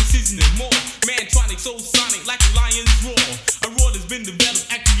 organized with precision and more. Mantronic, so sonic like a lion's roar. A roar that's been developed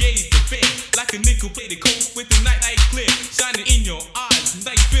and created to fair. Like a nickel plated coat with the night light clear. Shining in your eyes,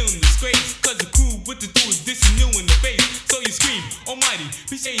 like you feeling disgrace. Cause the crew with the do is dissing you in the face. So you scream, almighty,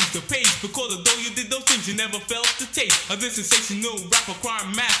 please change the pace. Because although you did those things, you never felt the taste of this sensational rapper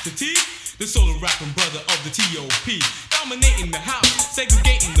crime master T. The solo rapping brother of the T.O.P. Dominating the house,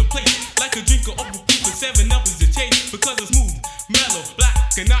 segregating the place. Like a drinker of O.P.P, but 7-Up is the taste. Because it's smooth, mellow,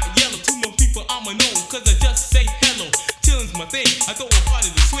 black and not yellow. To my people I'ma know, cause I just say hello. Chillin's my thing, I throw a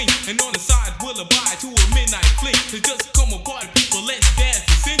party to swing. And on the side we'll abide to a midnight fling. To just come apart, people, let's dance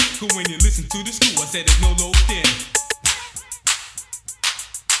and sing. Cause when you listen to the school, I said there's no low thin.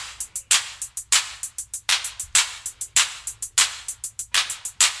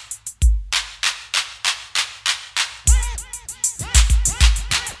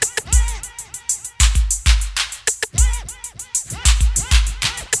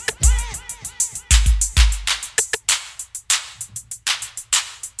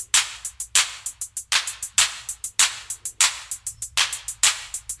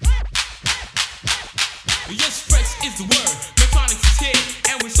 Yes, fresh is the word. Mantronics is here,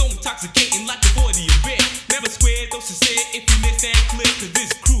 and we're so intoxicating like the body of beer. Never square, though sincere, if you listen clear. Cause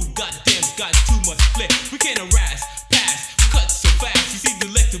this crew, goddamn, got too much flair. We can't harass, pass, cut so fast. You see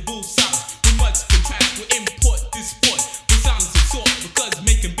delectable sounds with much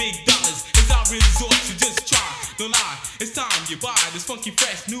you buy this funky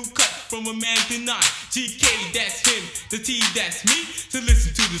fresh new cut from a man denied. GK, that's him, the T, that's me. To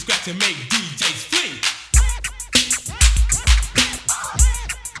listen to the scratch and make DJs flee.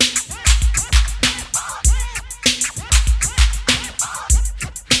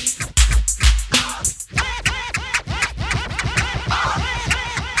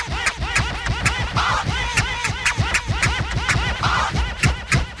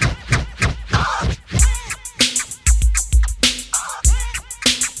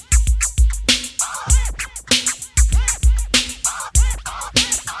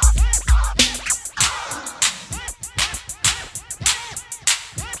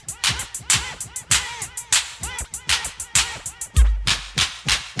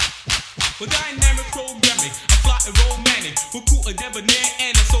 With dynamic programming, I fly and romantic, with cool and debonair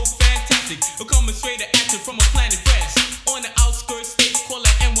and it's so fantastic. We're coming straight at action from a planet fresh. On the outskirts, state call it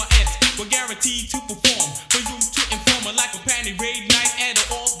NYS. We're guaranteed to perform for you to inform like a panty raid night at an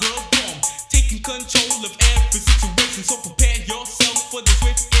all-girl dorm. Taking control of every situation, so prepare yourself for the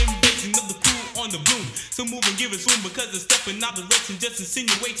swift invasion of the crew on the bloom. So move and give it room because it's stepping out the direction, just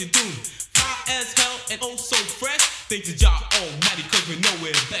insinuating doom. Fly as hell and oh so fresh. Think the job almighty cause we know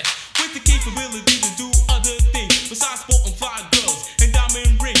we're best. With the capability to do other things besides sport and fly girls and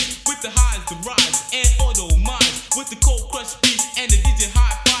diamond rings. With the highs, the rise, and auto minds. With the cold crush beats and the DJ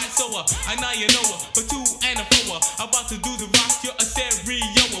high five. So I know you know for two and a four. About to do the rock, you're a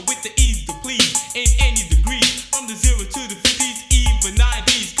stereo with the ease to please in any degree. From the 0 to the 50s, even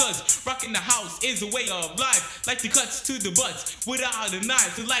 90s. Cause rocking the house is a way of life. Like the cuts to the butts without a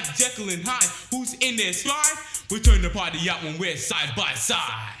knife. So like Jekyll and Hyde, who's in their slide? We turn the party out when we're side by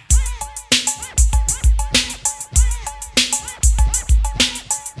side.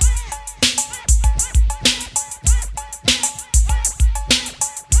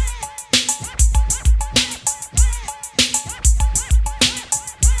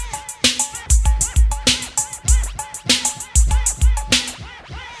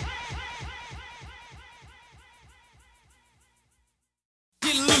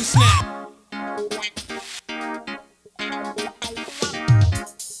 Get loose now.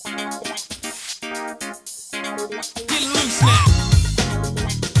 Get loose now.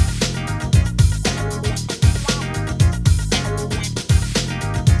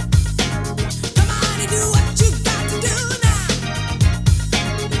 Come on and do what you got to do now.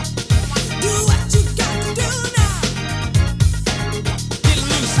 Do what you got to do now. Get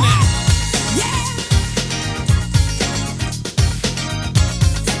loose now. Yeah.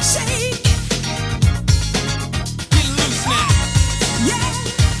 Shake it. Get loose now. Yeah.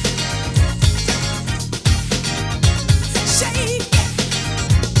 Shake it.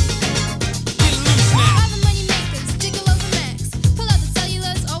 Get loose now. All the money makers, jiggle over max. Pull out the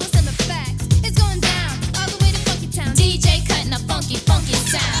cellulose, always send the facts. It's going down, all the way to Funky Town. DJ cutting a funky, funky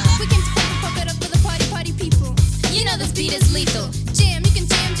sound. We came to fuck it up for the party people. You know this beat is lethal. Jam, you can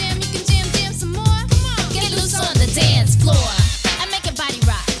jam, you can jam some more. Come on, get loose on the dance floor. I make your body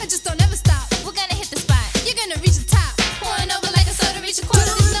rock. I just don't ever stop. We're gonna hit the spot. You're gonna reach the top. Pouring over like a soda, reach a quarter.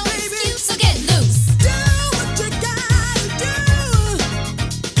 There's no excuse, so get loose. Do what you gotta do.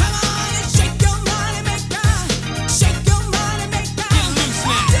 Come on and shake your money maker. Shake your money maker. Get loose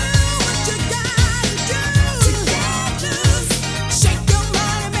now. Do what you gotta do to get loose. Shake your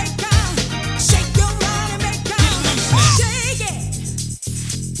money maker. Shake your money maker. Get loose now. Shake it.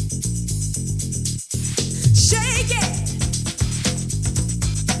 Shake it.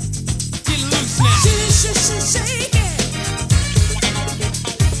 Get loose now. Shake it. Shake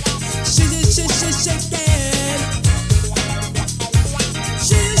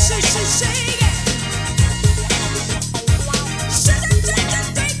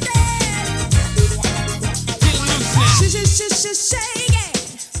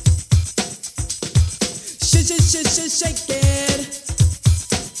it.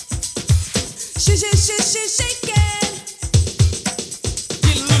 Shake it. Shake it. Shake it.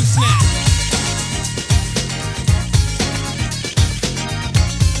 Get loose now.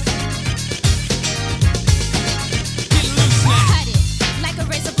 Get loose now. Cut it like a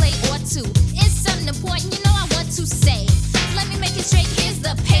razor blade or two. It's something important, you know I want to say. Let me make it straight, here's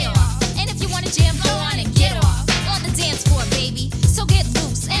the payoff. And if you wanna jam, go on and get off. On the dance floor, baby. So get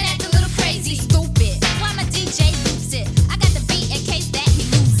loose and act a little crazy, stupid. While my DJ loops it, I got the beat in case that he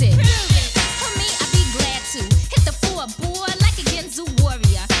lose it. For me, I'd be glad to.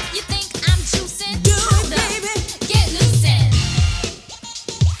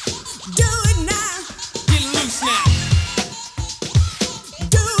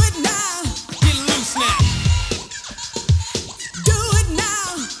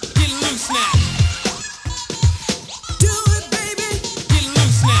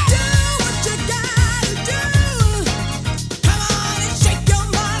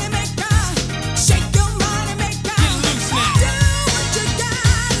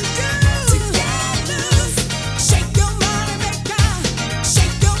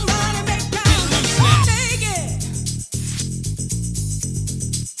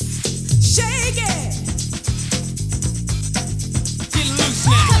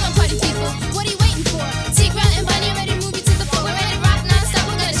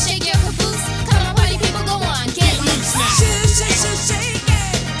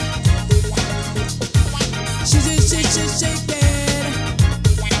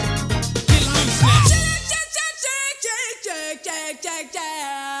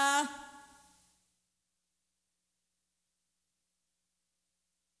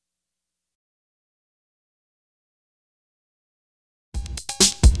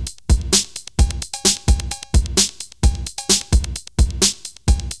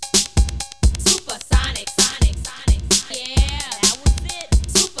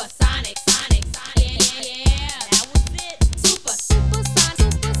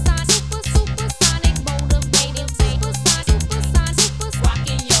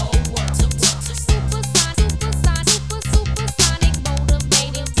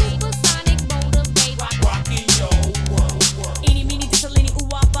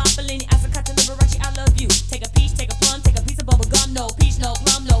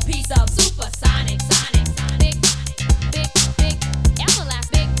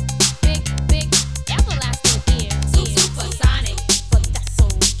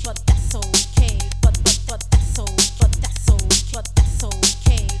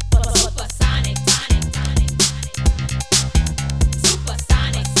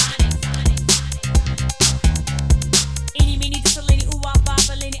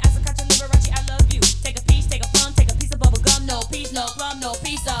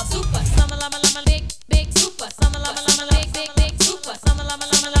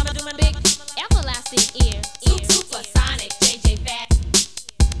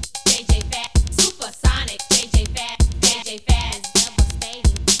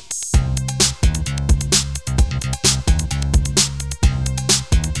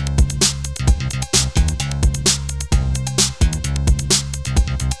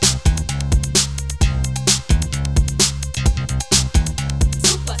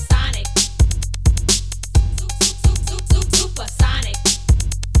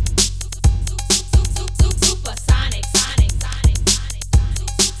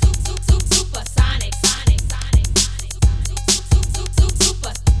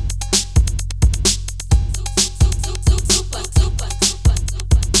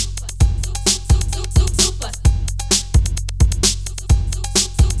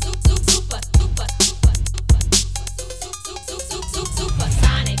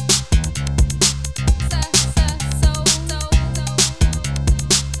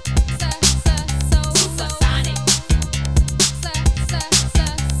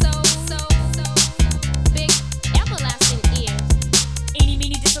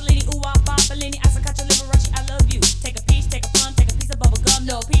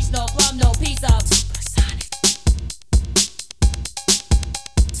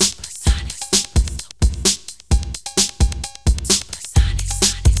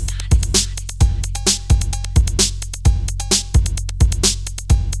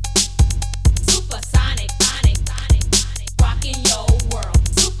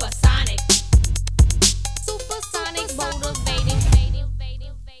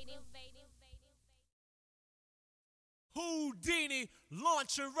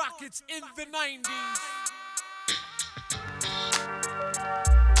 launching rockets in the 90s.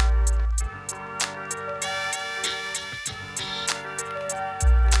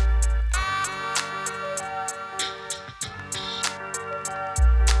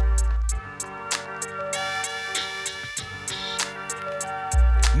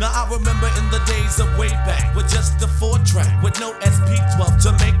 Now I remember in the days of way back with just the 4-track with no SP12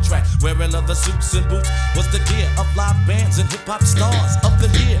 to make track. Wearing leather suits and boots was the gear of live bands and hip-hop stars of the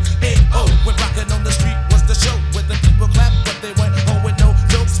year. A.O. when rockin' on the street was the show where the people clapped but they went home with no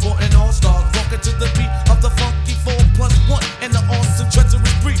jokes. Sporting all-stars walking to the beat of the funky 4+1 and the awesome treacherous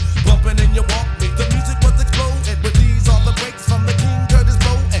 3. Bumping in your Walkman, the music was exploding. But these are the breaks from the King Curtis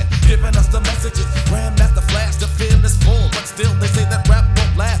Blow and giving us the messages. Grandmaster Flash, the fearless four, but still they say that rap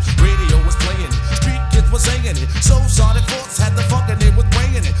won't last. Radio was playing it, street kids were singing it. So Sonic Force had the funk and it was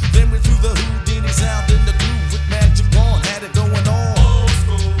bringing it. Then we threw the Houdini sound in the groove with Magic Wand, had it going on. Old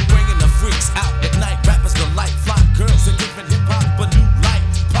school, bringing the freaks out at night. Rappers delight, fly girls and giving hip hop a new light.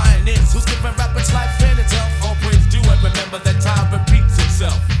 Pioneers who's giving rappers life and itself. All praise due and remember that time repeats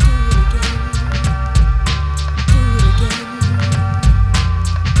itself.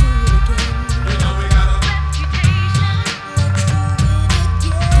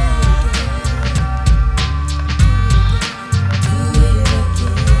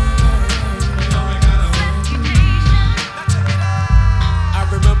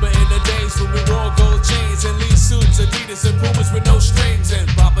 Adidas and Pumas with no strings and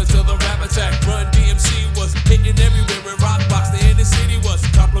poppin' till the rap attack. Run DMC was hitting everywhere and Rockbox, the inner city was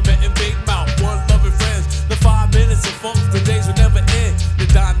complimenting Big Mouth. One loving friends, the 5 minutes of funk, the days would never end. The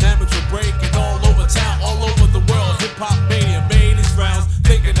dynamics were breaking all over town, all over the world. Hip Hop Mania made its rounds,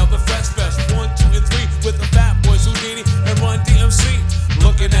 thinking of the Fresh Fest 1, 2, and 3 with the Fat Boys, Houdini and Run DMC.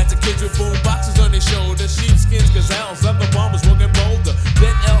 Looking at the kids with boom boxes on their shoulders, sheepskins, gazelles, leather bombers looking bolder.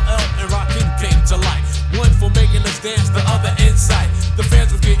 Then LL and Rakim came to life. One for making us dance, the other insight. The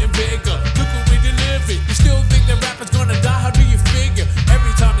fans were getting bigger. Look what we delivered. You still think that rappers gonna die? How do you figure?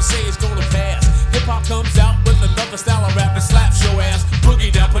 Every time you say it's gonna pass, hip hop comes out with another style of rap and slaps your ass.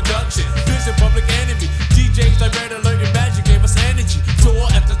 Boogie down production, Vision Public Enemy. DJs like Red Alert and Magic gave us energy. Tour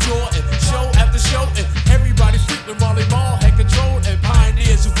after tour and show after show, and everybody freaking Marley Marl had control. And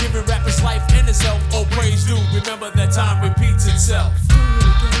pioneers who giving rappers life in itself. Oh, praise due. Remember that time repeats itself.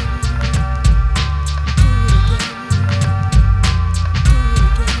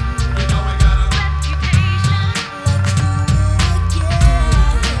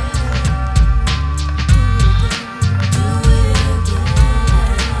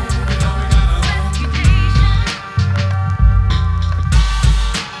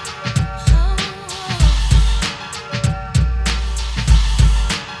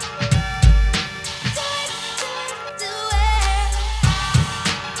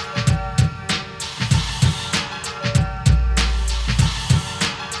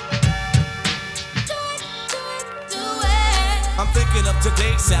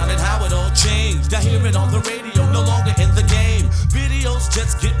 Today's sound and how it all changed. I hear it on the radio, no longer in the game. Videos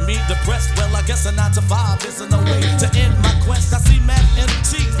just get me depressed. Well, I guess a 9 to 5 isn't a way to end my quest. I see mad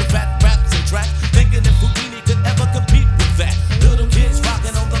MCs with fat raps and tracks, thinking if Houdini could ever compete with that. Little kids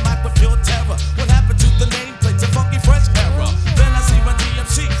rocking on the mic with pure terror. What happened to the nameplates of Funky Fresh era? Then I see Run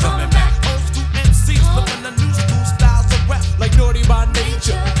DMC coming back. Old school MCs flipping the new school styles of rap, like Naughty by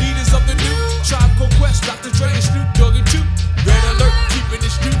Nature, leaders of the new Tribe Called Quest, Dr. Dre and Snoop Dogg and 2. Red Alert, keeping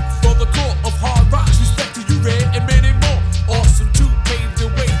it street for the core of hard rocks. Respect to you, Red, and many more. Awesome too, paved the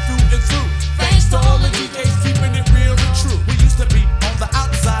way through and through. Thanks to all the DJs keeping it real and true. We used to be on the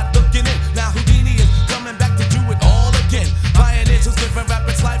outside looking in. Now Houdini is coming back to do it all again. Pioneers who's living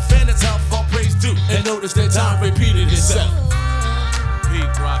rappers life and its health. All praise due, and notice that time repeated itself.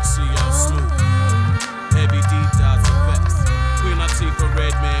 Pete Rock, CL Snoop, Heavy D Dots Effects, Queen Latifah,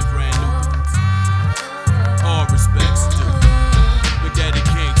 Redman, brand new. All respects due. With Daddy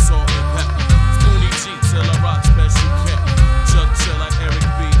King, Salt and Pepper, Spoonie G, Till I Rock, Special K, Chuck Chill like Eric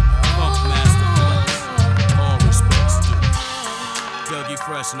B, Funk Master Flex. All respects due. Dougie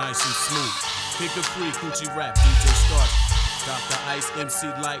Fresh, nice and smooth. Pick a Free, Coochie Rap, DJ Starch, Dr. Ice, MC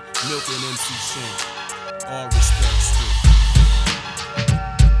Light, Milk and MC Shane. All respects due.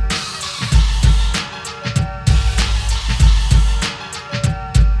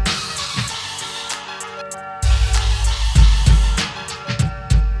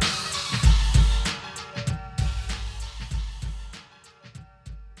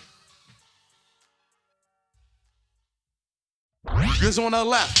 Niggas on the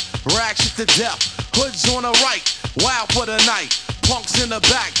left, ratchet to death. Hoods on the right, wild for the night. Punks in the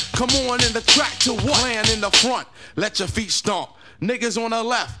back, come on in the track to what? Clan in the front, let your feet stomp. niggas on the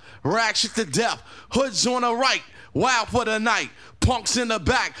left, rag shit to death, hoods on the right, wild for the night, punks in the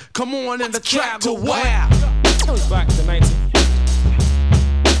back, come on in the track to what? Back to 19.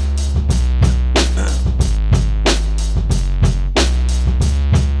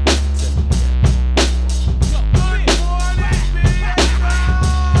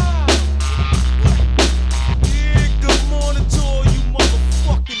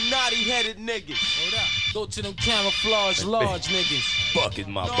 Headed niggas. Go to them camouflage large niggas. Bucket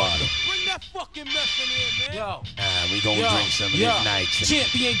my bottle. Bring that fucking mess in here, man. Yo. We gon' drink some of this night.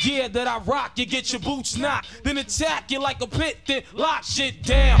 Champion gear that I rock, you get your boots knocked. Then attack you like a pit, then lock shit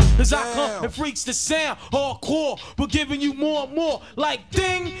down. As I come and freaks the sound, hardcore, but giving you more and more. Like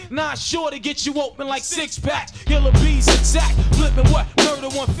ding, not sure to get you open like 6 packs. Killer bees attack, flipping what? Murder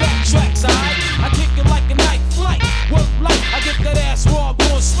one fat tracks, alright? I kick it like a night flight. Work light, I get that ass raw,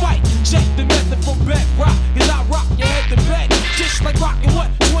 going spike. Check the method from bedrock, cause I rock your head to bed. Just like rocking what?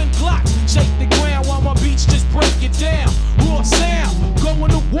 Twin Glocks. Shake the ground while my beats just break it down. Raw sound,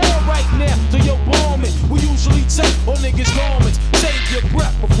 going to war right now. So yo, bombing, we usually take all niggas' garments. Save your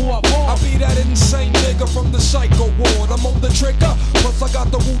breath before I bomb. I be that insane nigga from the psycho ward. I'm on the trigger, plus I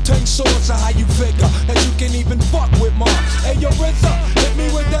got the Wu-Tang sword. So how you figure that you can even fuck with mine? Hey yo, RZA, hit me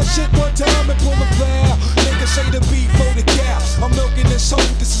with that shit one time and pull the flare. Niggas say the beef for the cow. I'm milking this hoe,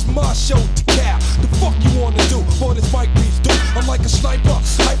 this is my show to cow. The fuck you wanna do? Boy, this mic beats do. I'm like a sniper,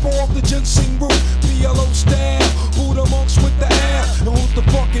 hyper off the ginseng root. PLO style, Buddha monks with the air. And who's the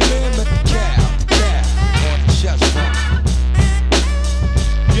fucking man with the cow? The cow on the chest front.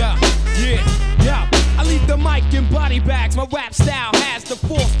 Yeah. I leave the mic in body bags. My rap style has the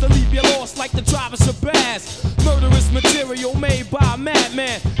force to leave you lost like the drivers of Bass. Murderous material made by a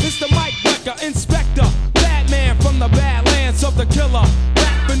madman. It's the mic wrecker, inspector, Batman from the badlands of the killer.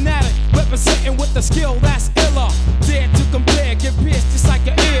 Rap fanatic, representing with the skill that's iller. Dare to compare, get pierced just like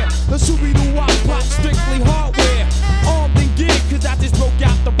your ear. The Sugarhill Pop, strictly hardware. Armed and geared, cause I just broke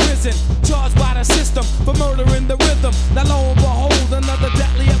out the prison. Charged by the system for murdering the rhythm. Now lo and behold, another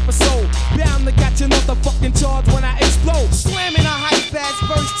deadly episode. Bound to catch another fucking charge when I explode. Slamming a hype ass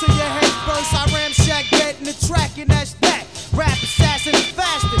verse to your head first. I ramshack dead in the track and that's that. Rap assassin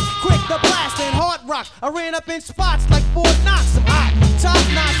fasting, quick to blasting, hard rock. I ran up in spots like Fort Knox. I'm hot, top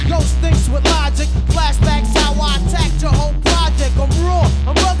notch, ghost thinks with logic. Flashbacks how I attacked your whole project. I'm raw,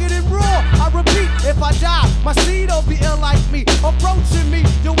 I'm rugged and raw. I repeat, if I die, my seed don't be ill like me. Approaching me,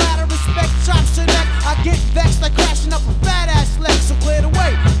 you out of respect, chops your neck. I get vexed like crashing up a fat ass leg. So clear the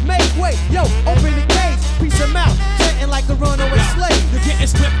way, make way, yo, open the cage, piece of mouth, chanting like a runaway slave. You're getting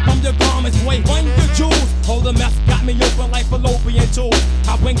stripped from your garments, wait, run your jewels. Hold the mouth, got me open like fallopian tube.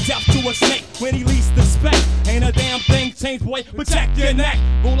 I bring death to a snake when he least expect. Ain't a damn thing changed, boy, protect your neck.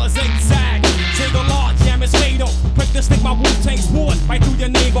 Rule a zigzag, trigger large, jam is fatal. Quick to stick my Wu-Tang sword right through your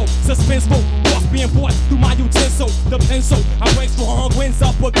navel. Suspenseful, boss being bought through my utensil. The pencil, I break strong winds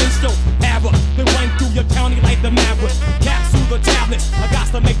up against your hammer. Then run through your county like the maverick. Caps through the tablets, I got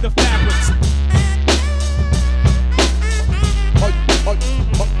to make the fabrics.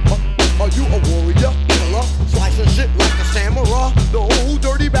 Are you a warrior, killer, slicing shit like a samurai? The old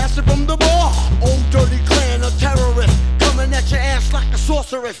dirty bastard from the bar. Old dirty clan of terrorists, coming at your ass like a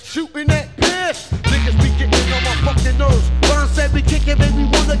sorceress, shooting that piss. Niggas be getting on my fucking nerves. Burn said we kicking, baby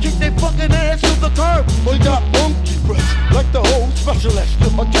wanna kick they fucking ass to the curb. We got monkey breath, like the whole specialist.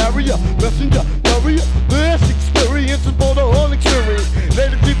 A carrier, messenger, carrier. This experience is for the whole experience.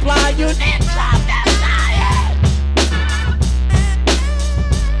 Let it reply, you need some science.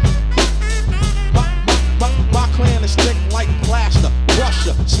 My clan is thick like plaster,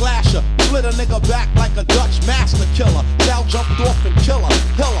 brusher, slasher, split a nigga back like a Dutch master killer. Sal jumped off and killer.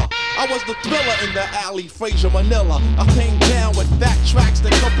 I was the thriller in the alley, Fraser, Manila. I came down with fat tracks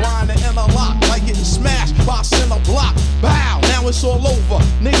that combine and interlock, like getting smashed by a center block. Bow, now it's all over.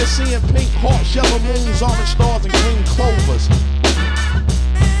 Niggas seeing pink hearts, yellow moons, orange stars, and green clovers.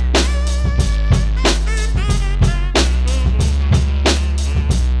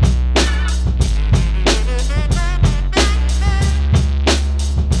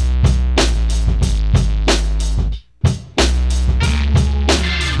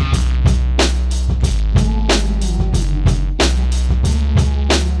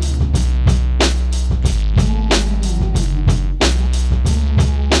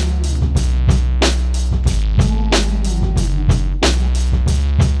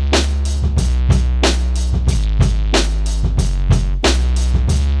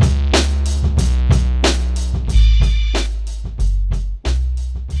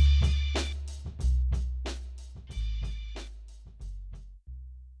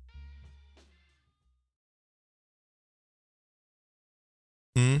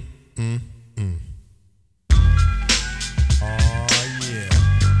 I'm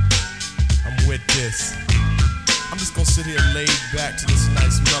with this. I'm just gonna sit here laid back to this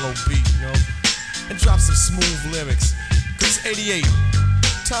nice mellow beat, you know, and drop some smooth lyrics. Cause it's 88.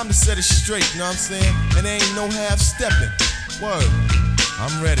 Time to set it straight, you know what I'm saying? And there ain't no half stepping. Word.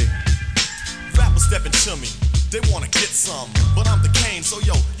 I'm ready. Rappers stepping to me. They wanna get some, but I'm the Kane, so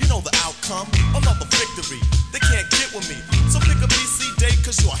yo, you know the outcome. Another victory, they can't get with me. So pick a BC date,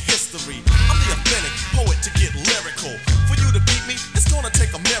 cause you're history. I'm the authentic poet to get lyrical. For you to beat me, it's gonna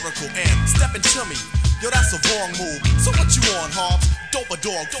take a miracle. And stepping to me, yo, that's a wrong move. So what you on, Hobbs? Dope or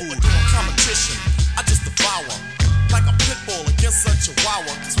dog food? Competition, I just devour. Like a pit bull against a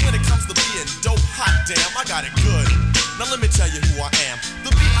chihuahua. Cause when it comes to being dope, hot damn, I got it good. Now let me tell you who I am.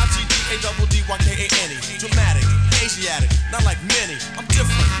 The B-I-G-D-A-D-D-Y-K-A-N-E. Dramatic, Asiatic, not like many. I'm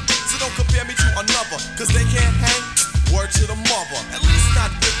different, so don't compare me to another. Cause they can't hang, word to the mother. At least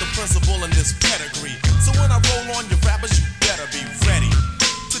not with the principal in this pedigree. So when I roll on your rappers, you better be ready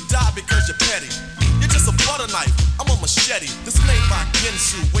to die because you're petty. You're just a butter knife, I'm a machete. This made by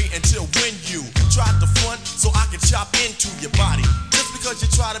Ginsu, wait until when you try to front so I can chop into your body. Just because you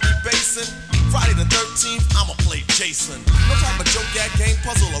try to be basing, Friday the 13th, I'ma play Jason. No type of joke, gag, game,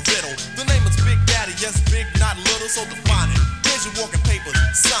 puzzle, or riddle. The name is Big Daddy, yes, big, not little, so define it. Here's your walking papers,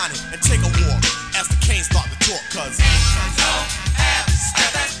 sign it, and take a walk as the Canes start to talk, cause ain't no half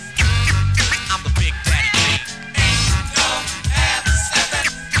steppin'. I'm the Big Daddy King. Ain't no half steppin'.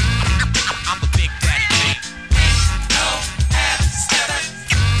 I'm the Big Daddy King. Ain't no half steppin'.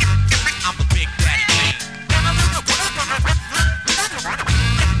 I'm the Big Daddy King.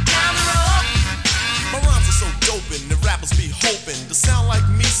 My rhymes are so dopin', the rappers be hoping to sound like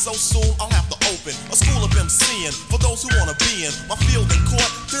me so soon I'll have to open a school of MCing for those who wanna be in my field in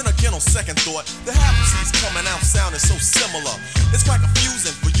court. Then again on second thought, the habits coming out sounding so similar. It's quite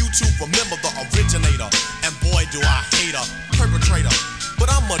confusing for you to remember the originator. And boy do I hate a perpetrator,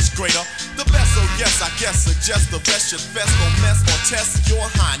 but I'm much greater. The best, so yes, I guess suggest the rest should fest, don't mess or test your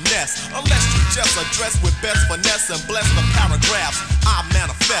highness. Unless you just address with best finesse and bless the paragraphs I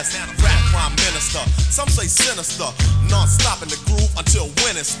manifest. Rap prime minister, some say sinister, non-stop in the groove until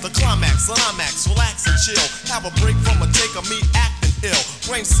when it's the climax. Relax and chill, have a break from a take of me acting ill.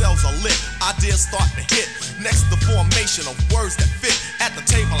 Brain cells are lit, ideas start to hit. Next the formation of words that fit. At the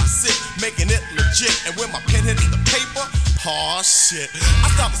table I sit, making it legit. And when my pen hits the paper, aw shit, I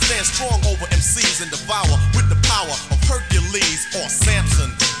stop and stand strong over MCs and devour with the power of Hercules or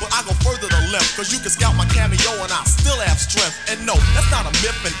Samson. But I go further to left, cause you can scout my cameo and I still have strength. And no, that's not a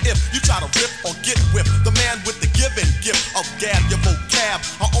myth, and if you try to rip or get whipped, the man with the given gift of gab, your vocab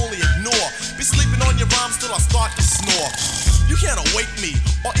I only ignore. Be sleeping on your rhymes till I start to snore. You can't awake me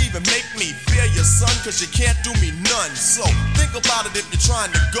or even make me fear your son, cause you can't do me none. So think about it if you're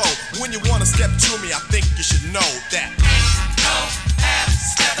trying to go. When you wanna step to me, I think you should know that ain't no half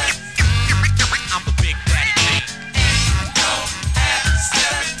steppin'. I'm the Big Daddy King. Ain't no half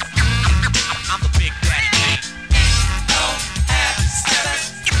steppin'. I'm the Big Daddy King. Ain't no half steppin'.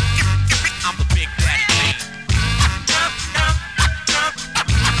 I'm the Big Daddy King.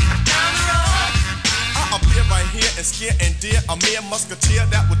 I appear right here and scare and dare a mere musketeer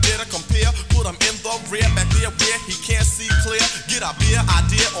that would dare to compare. Put him in the rear, back there where he can't see clear. Get a beer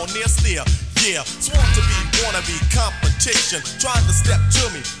idea or near steer. Yeah, sworn to be, wanna be competition. Trying to step to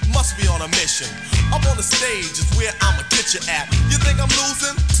me, must be on a mission. Up on the stage is where I'ma get you at. You think I'm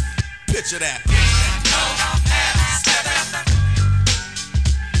losing? Picture that. Ain't no half steppin'.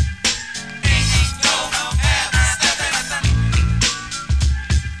 Ain't no half steppin'.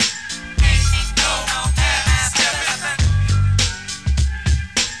 Ain't no half steppin'.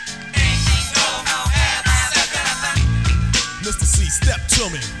 Ain't no half steppin'. Mr. C, step to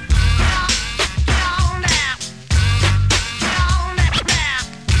me.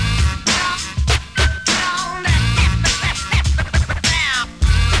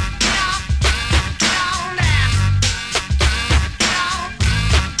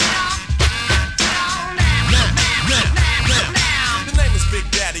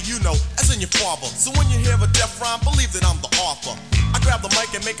 So when you hear a death rhyme, believe that I'm the author. I grab the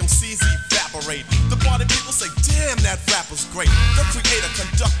mic and make MCs evaporate. The party people say, damn, that rapper's great. The creator,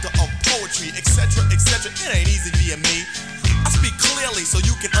 conductor of poetry, etc., etc. It ain't easy being me. I speak clearly so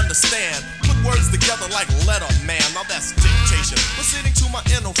you can understand. Put words together like letter man. Now that's dictation. Proceeding to my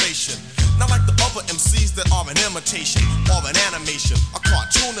innovation. Not like the other MCs that are an imitation or an animation, a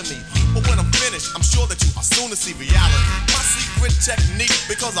cartoon to me. But when I'm finished, I'm sure that you are soon to see reality. My secret technique,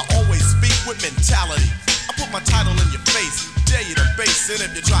 because I always speak with mentality. I put my title in your face, dare you to base it.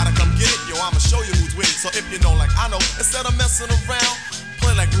 If you try to come get it, yo, I'ma show you who's with it. So if you know like I know, instead of messing around,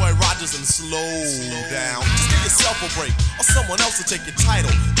 play charges and slow down. Just give yourself a break, or someone else will take your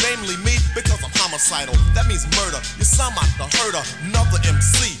title. Namely me, because I'm homicidal. That means murder. You sound like the hurt another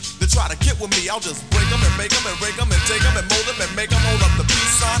MC. They try to get with me, I'll just break them and make them and rake them and take them and mold them and make them hold up the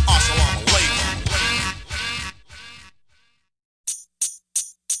peace sign. Assalamu alaikum.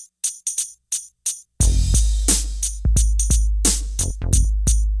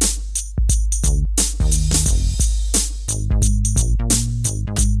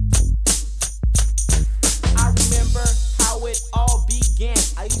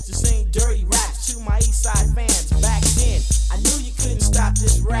 I used to sing dirty raps to my East Side fans back then. I knew you couldn't stop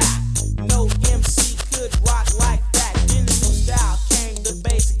this rap. No MC could rock like that. Then the new style came, the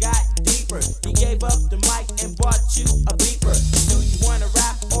bass got deeper. You gave up the mic and bought you a beeper. Do you wanna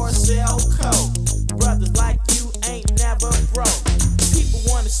rap or sell coke? Brothers like you ain't never broke. People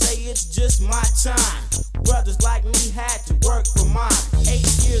wanna say it's just my time. Brothers like me had to work for mine. 8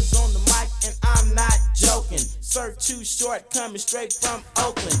 years on the mic and I'm not joking. Sir Too Short coming straight from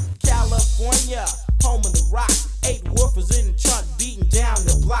Oakland, California, home of the rock. 8 woofers in the trunk beating down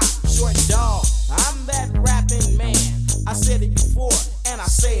the block. Short dog, I'm that rapping man. I said it before and I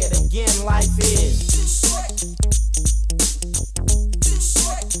say it again. Life is too short. Too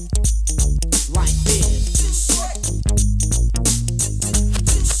short. Life is too short.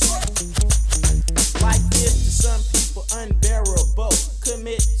 Too short. Life is to some people unbearable.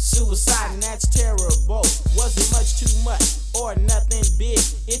 Commit suicide and that's terrible. Was it much too much or nothing big?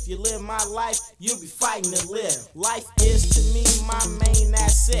 If you live my life, you'll be fighting to live. Life is to me my main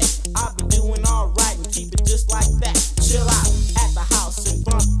asset. I'll be doing alright and keep it just like that. Chill out at the house and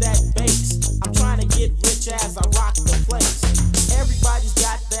bump that bass. I'm trying to get rich as I rock the place. Everybody's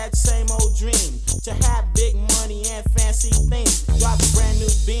got that same old dream to have big money and fancy things. Drive a brand new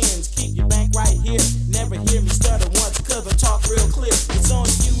Benz, keep your bank right here. Never hear me stutter once cause I talk real clear. It's on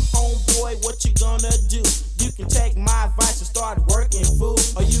you, homeboy, what you gonna do? You can take my advice and start working, fool.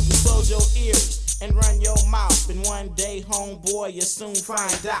 Or you can close your ears and run your mouth. And one day, homeboy, you'll soon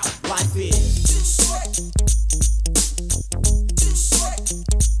find out. Life is too short. Too short.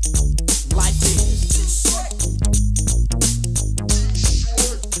 Life is too short. Too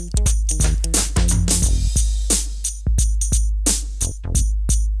short.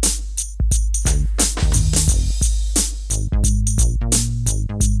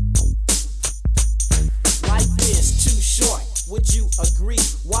 Life is too short. Would you agree?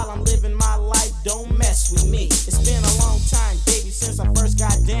 While I'm living my life, don't mess with me. It's been a long time, baby, since I first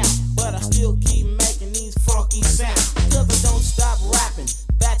got down, but I still keep making these funky sounds. Cause I don't stop rapping,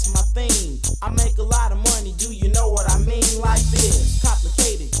 that's my theme. I make a lot of money, do you know what I mean? Life is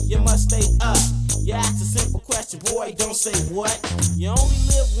complicated, you must stay up. You ask a simple question, boy, don't say what. You only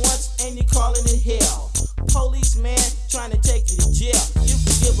live once and you're calling it hell. Policeman trying to take you to jail. You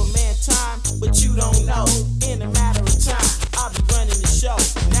can give a man time, but you don't know. In a matter of time, I'll be running the show.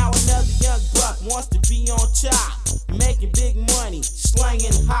 Now another young buck wants to be on top, making big money,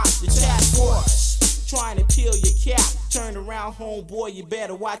 slanging hot. The task force trying to peel your cap. Turn around, homeboy, you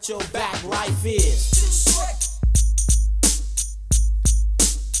better watch your back. Life is too short.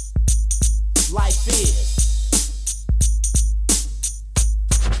 Life is.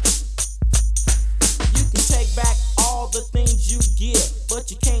 You can take back all the things you give, but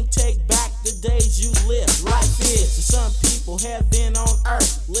you can't take back the days you live. Life is to some people heaven on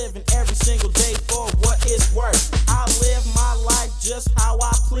earth, living every single day for what it's worth. I live my life just how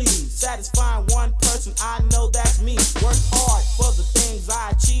I please, satisfying one person, I know that's me. Work hard for the things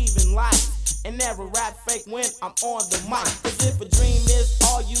I achieve in life, and never rap fake when I'm on the mic. Cause if a dream is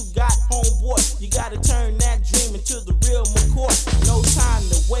all you got, homeboy, you gotta turn that dream into the real McCoy. No time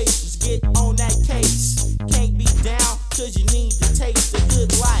to waste, just get on that case. Can't be down cause you need to taste a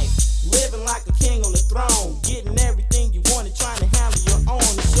good life. Living like a king on the throne, getting everything you want and trying to handle your own.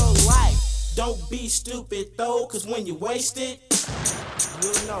 It's your life. Don't be stupid though, cause when you waste it,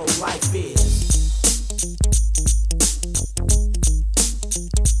 you'll know life is.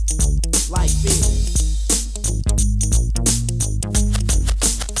 Life is.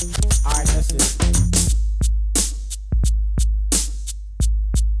 Alright, that's it.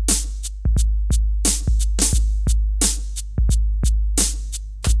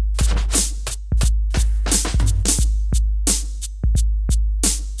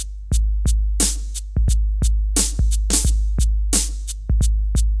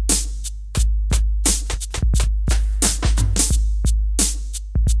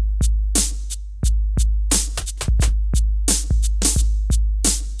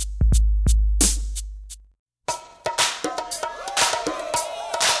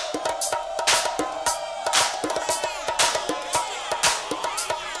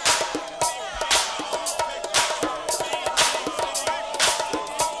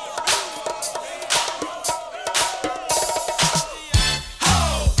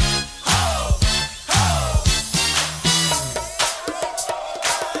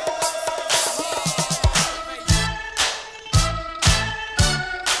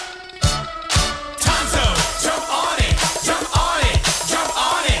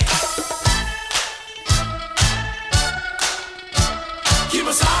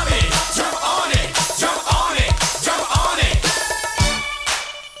 Kimasabi, jump on it, jump on it, jump on it.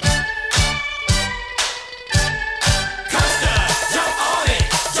 Custer, jump on it,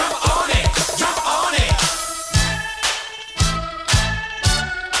 jump on it, jump on it.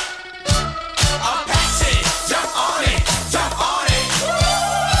 Apache, jump on it, jump on it.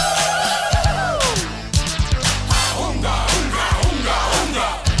 Hunga, hunga, hunga, hunga.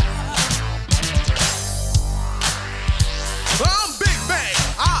 I'm Big Bang,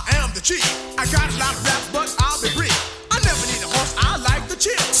 I am the chief. I got a lot of raps, but I'll be brief. I never need a horse, I like to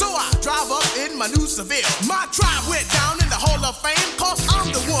chill. So I drive up in my new Seville. My tribe went down in the Hall of Fame, cause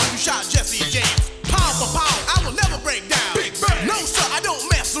I'm the one who shot Jesse James. Pound for pound, I will never break down. Big Bang. No sir, I don't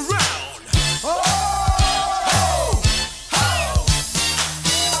mess around.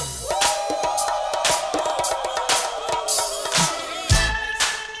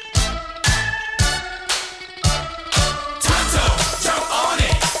 Tonto, jump on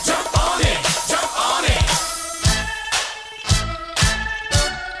it, jump on it, jump on it.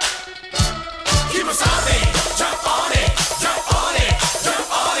 Kimasabi, jump on it, jump on it,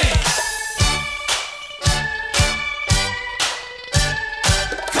 jump on it.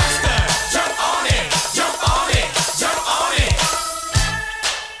 Custer, jump on it, jump on it, jump on it.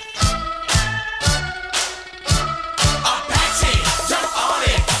 Apache, jump on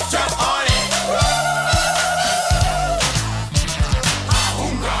it, jump on it.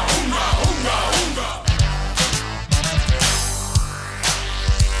 Hunga, hunga, hunga, hunga.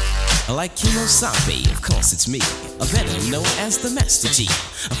 Like Kimosabe, of course it's me, or better known as the Master G.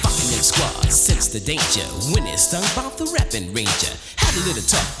 I'm fucking them squads, sense the danger when it's stung by the rapping ranger. Had a little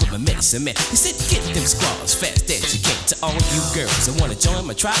talk with my medicine man. He said, get them squads fast as you can. To all you girls that wanna join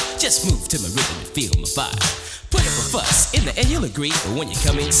my tribe, just move to my rhythm and feel my vibe. Put up a fuss, in the end you'll agree. But when you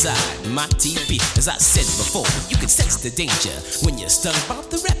come inside my TP, as I said before, you can sense the danger when you're stung by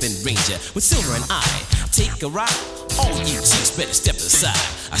the rapping ranger. With Silver and I take a ride, all you chicks better step aside.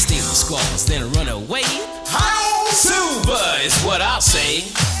 I stay with the squads, then run away. How Silver is what I'll say.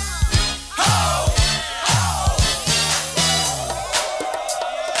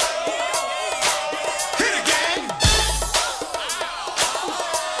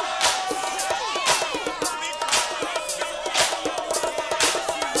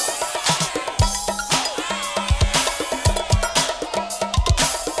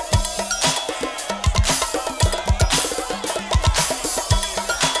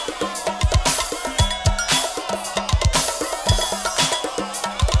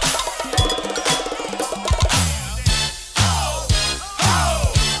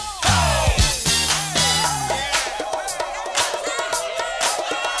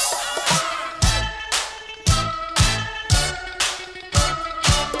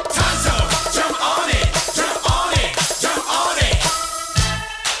 Tonto, jump on it, jump on it, jump on it.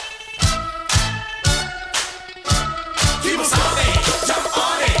 Kimasabi, jump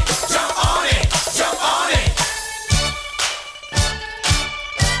on it, jump on it, jump on it.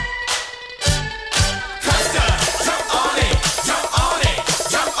 Custer, jump on it, jump on it,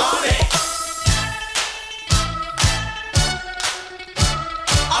 jump on it.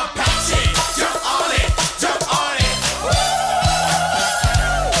 Apache, jump on it, jump on it.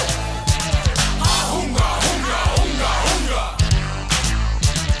 Hunga, hunga, hunga, hunga.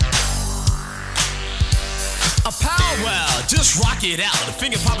 A powwow, just rock it out. A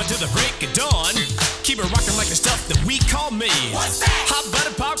finger popping to the break of dawn. Keep it rocking like the stuff that we call me. What's that? Hot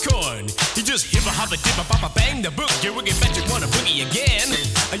butter popcorn. You just hippa hoppa dippa papa bang the boogie. Wiggy bet you wanna boogie again.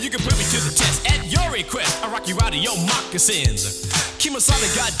 And you can put me to the test at your request. I rock you out of your moccasins. Kimasabi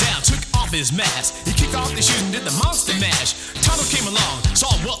got down, took off his mask. He kicked off the shoes and did the monster mash. Tonto came along,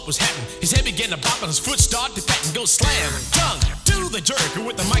 saw what was happening. His head began to bop and his foot started to pat and go slam. Tongue to the jerk. And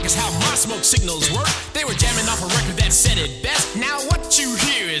with the mic is how my smoke signals work. They were jamming off a record that said it best. Now what you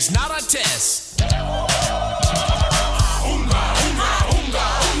hear is not a test. Hunga, hunga, hunga,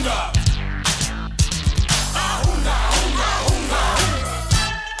 hunga. Hunga, hunga, hunga.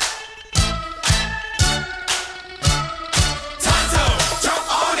 Tonto, jump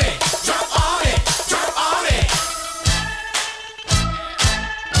on it, jump on it, jump on it.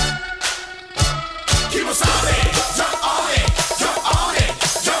 Kimasabi, jump on it, jump on it,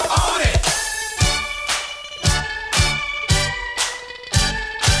 jump on it.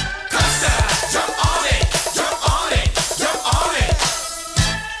 Custer, jump on it.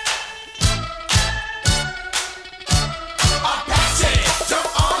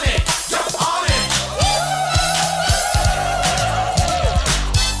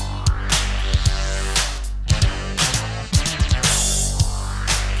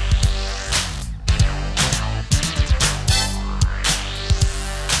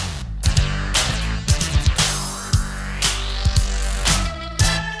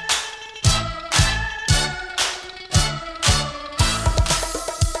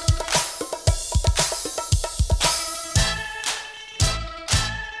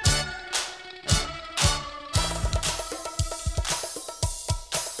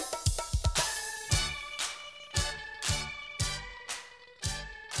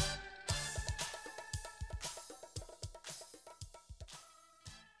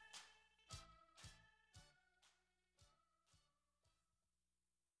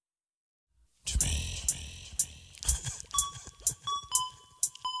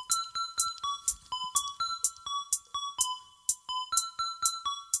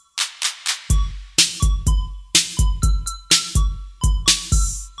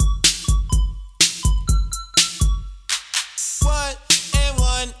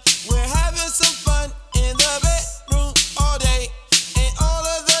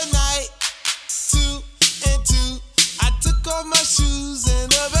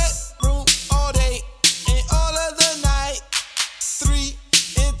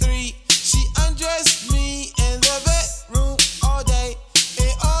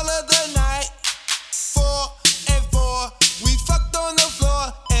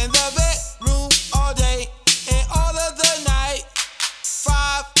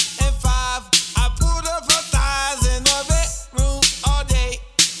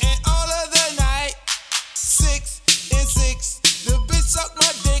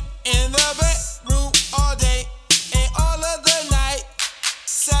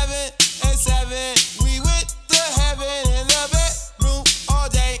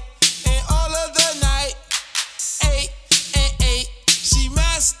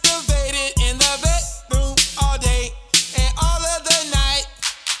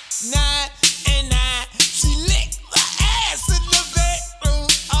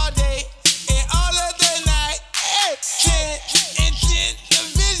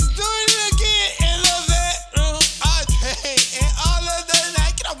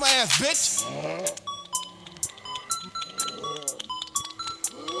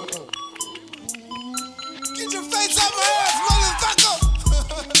 hands up my ass, motherfucker!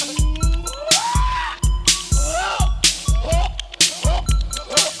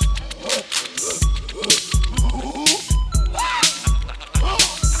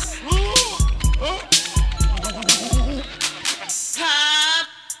 Pop,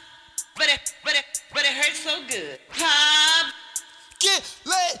 but it hurts so good. Pop, get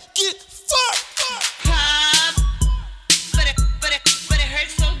laid, get fucked. Pop, but it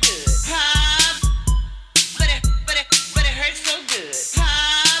hurts so good. Pop, but it hurts so good. Pop,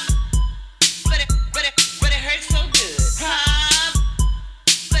 but it hurts so good. Pop,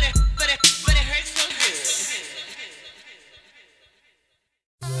 but it hurts so good.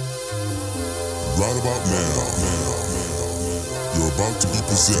 Right about now, you're about to be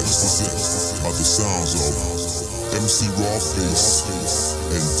possessed by the sounds of MC Rawface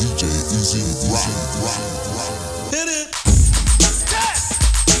and DJ Easy Rock. Hit it!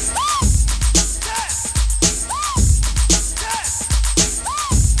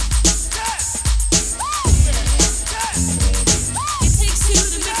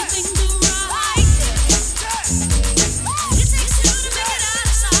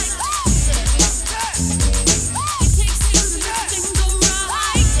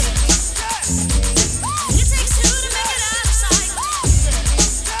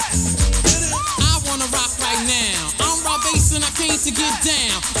 To get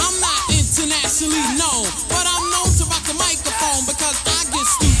down, I'm not internationally known, but I'm known to rock the microphone because I get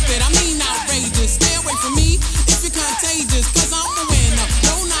stupid, I mean outrageous. Stay away from me if you're contagious, cause I'm a winner,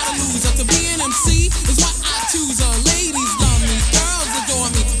 no not a loser. To be an MC is what I choose. Ladies love me, girls adore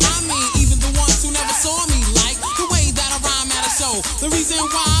me, I mean even the ones who never saw me like the way that I rhyme at a show. The reason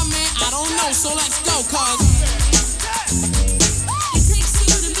why, man, I don't know, so let's go, cause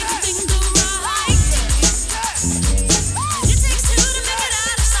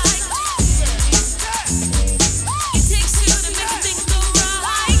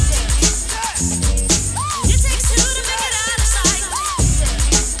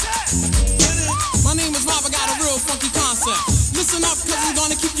listen up, cause I'm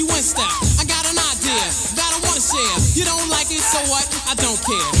gonna keep you in step. I got an idea that I wanna share. You don't like it, so what? I don't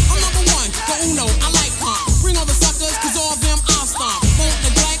care. I'm number one, the uno, I like comp. Bring all the suckers, cause all of them I'll stomp. Won't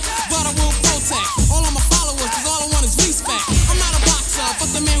neglect, but I will protect all of my followers, cause all I want is respect. I'm not a boxer, but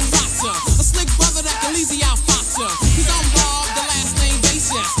the man who rocks ya. A slick brother that can easy out fox ya. Cause I'm Rob, the last name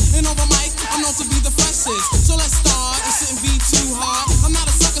Basis. And over mic, I'm known to be the freshest. So let's start, it shouldn't be too hard. I'm not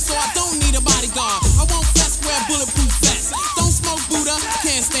a sucker, so I don't need a bodyguard. I won't fess, wear bulletproof vest. Don't smoke Buddha,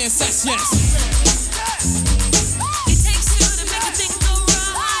 can't stand sex, yes. It takes two to make a thing go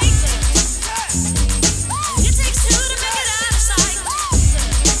right. It takes two to make it out of sight.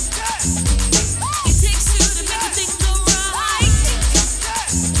 It takes two to make a thing go right.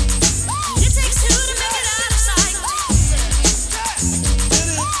 It takes two to make it out of sight.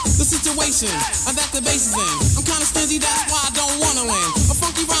 The situation that the bass is in, I'm kinda stingy, that's why I don't wanna win. A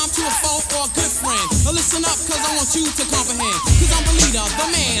funky rhyme to a foe or a good friend. Now listen up, cause I want you to comprehend. Cause I'm the leader, the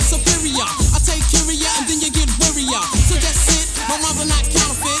man, superior. I take curia and then you get worrier. So just sit, my rhymes are not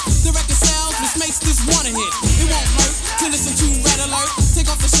counterfeit. The record sells, which makes this one a hit. It won't hurt to listen to Red Alert.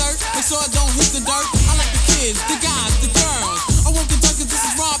 Take off the shirt, make sure it don't hit the dirt. I like the kids, the guys, the girls. I won't get done cause this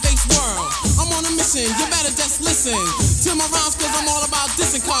is raw-based world. I'm on a mission, you better just listen to my rhymes cause I'm all about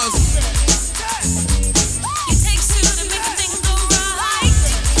dissing cause it takes two to make a thing go right.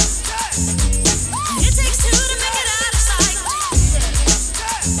 It takes two to make it out of sight.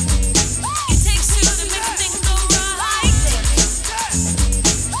 It takes two to make a thing go right.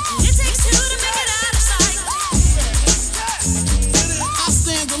 It takes two to make it out of sight. I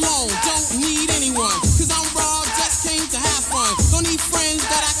stand alone, don't need anyone, cause I'm raw, just came to have fun. Don't need friends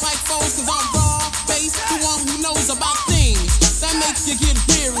that act like foes, cause I'm raw, based, the one who knows about things that make you get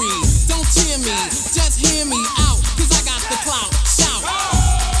weary. Don't cheer me, just hear me out, cause I got the clout. Shout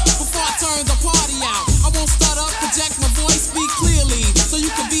before I turn the party out. I won't stutter, project my voice, speak clearly, so you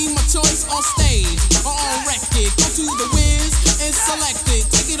can be my choice on stage or on record. Go to the Wiz and select it.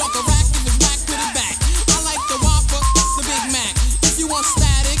 Take it off the rack, if it's back, put it back. I like the Whopper, the Big Mac. If you want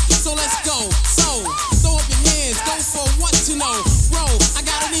static, so let's go. So throw up your hands, go for what you know. Bro, I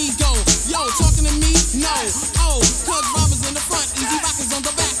got an ego, yo,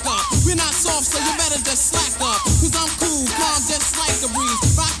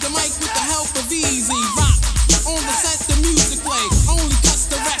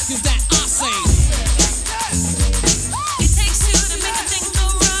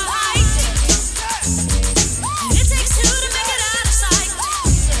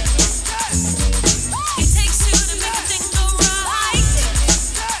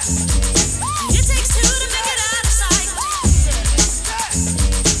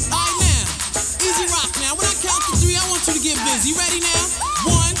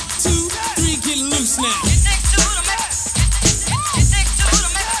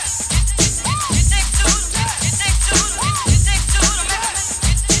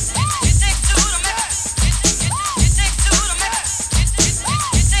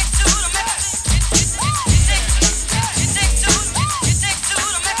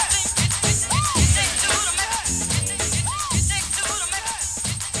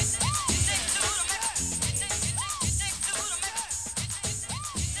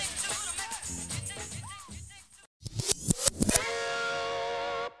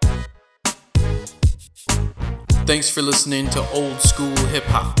 Thanks for listening to Old School Hip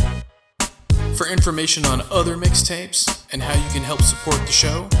Hop. For information on other mixtapes and how you can help support the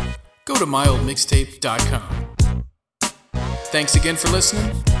show, go to myoldmixtape.com. Thanks again for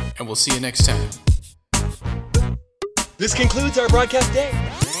listening, and we'll see you next time. This concludes our broadcast day.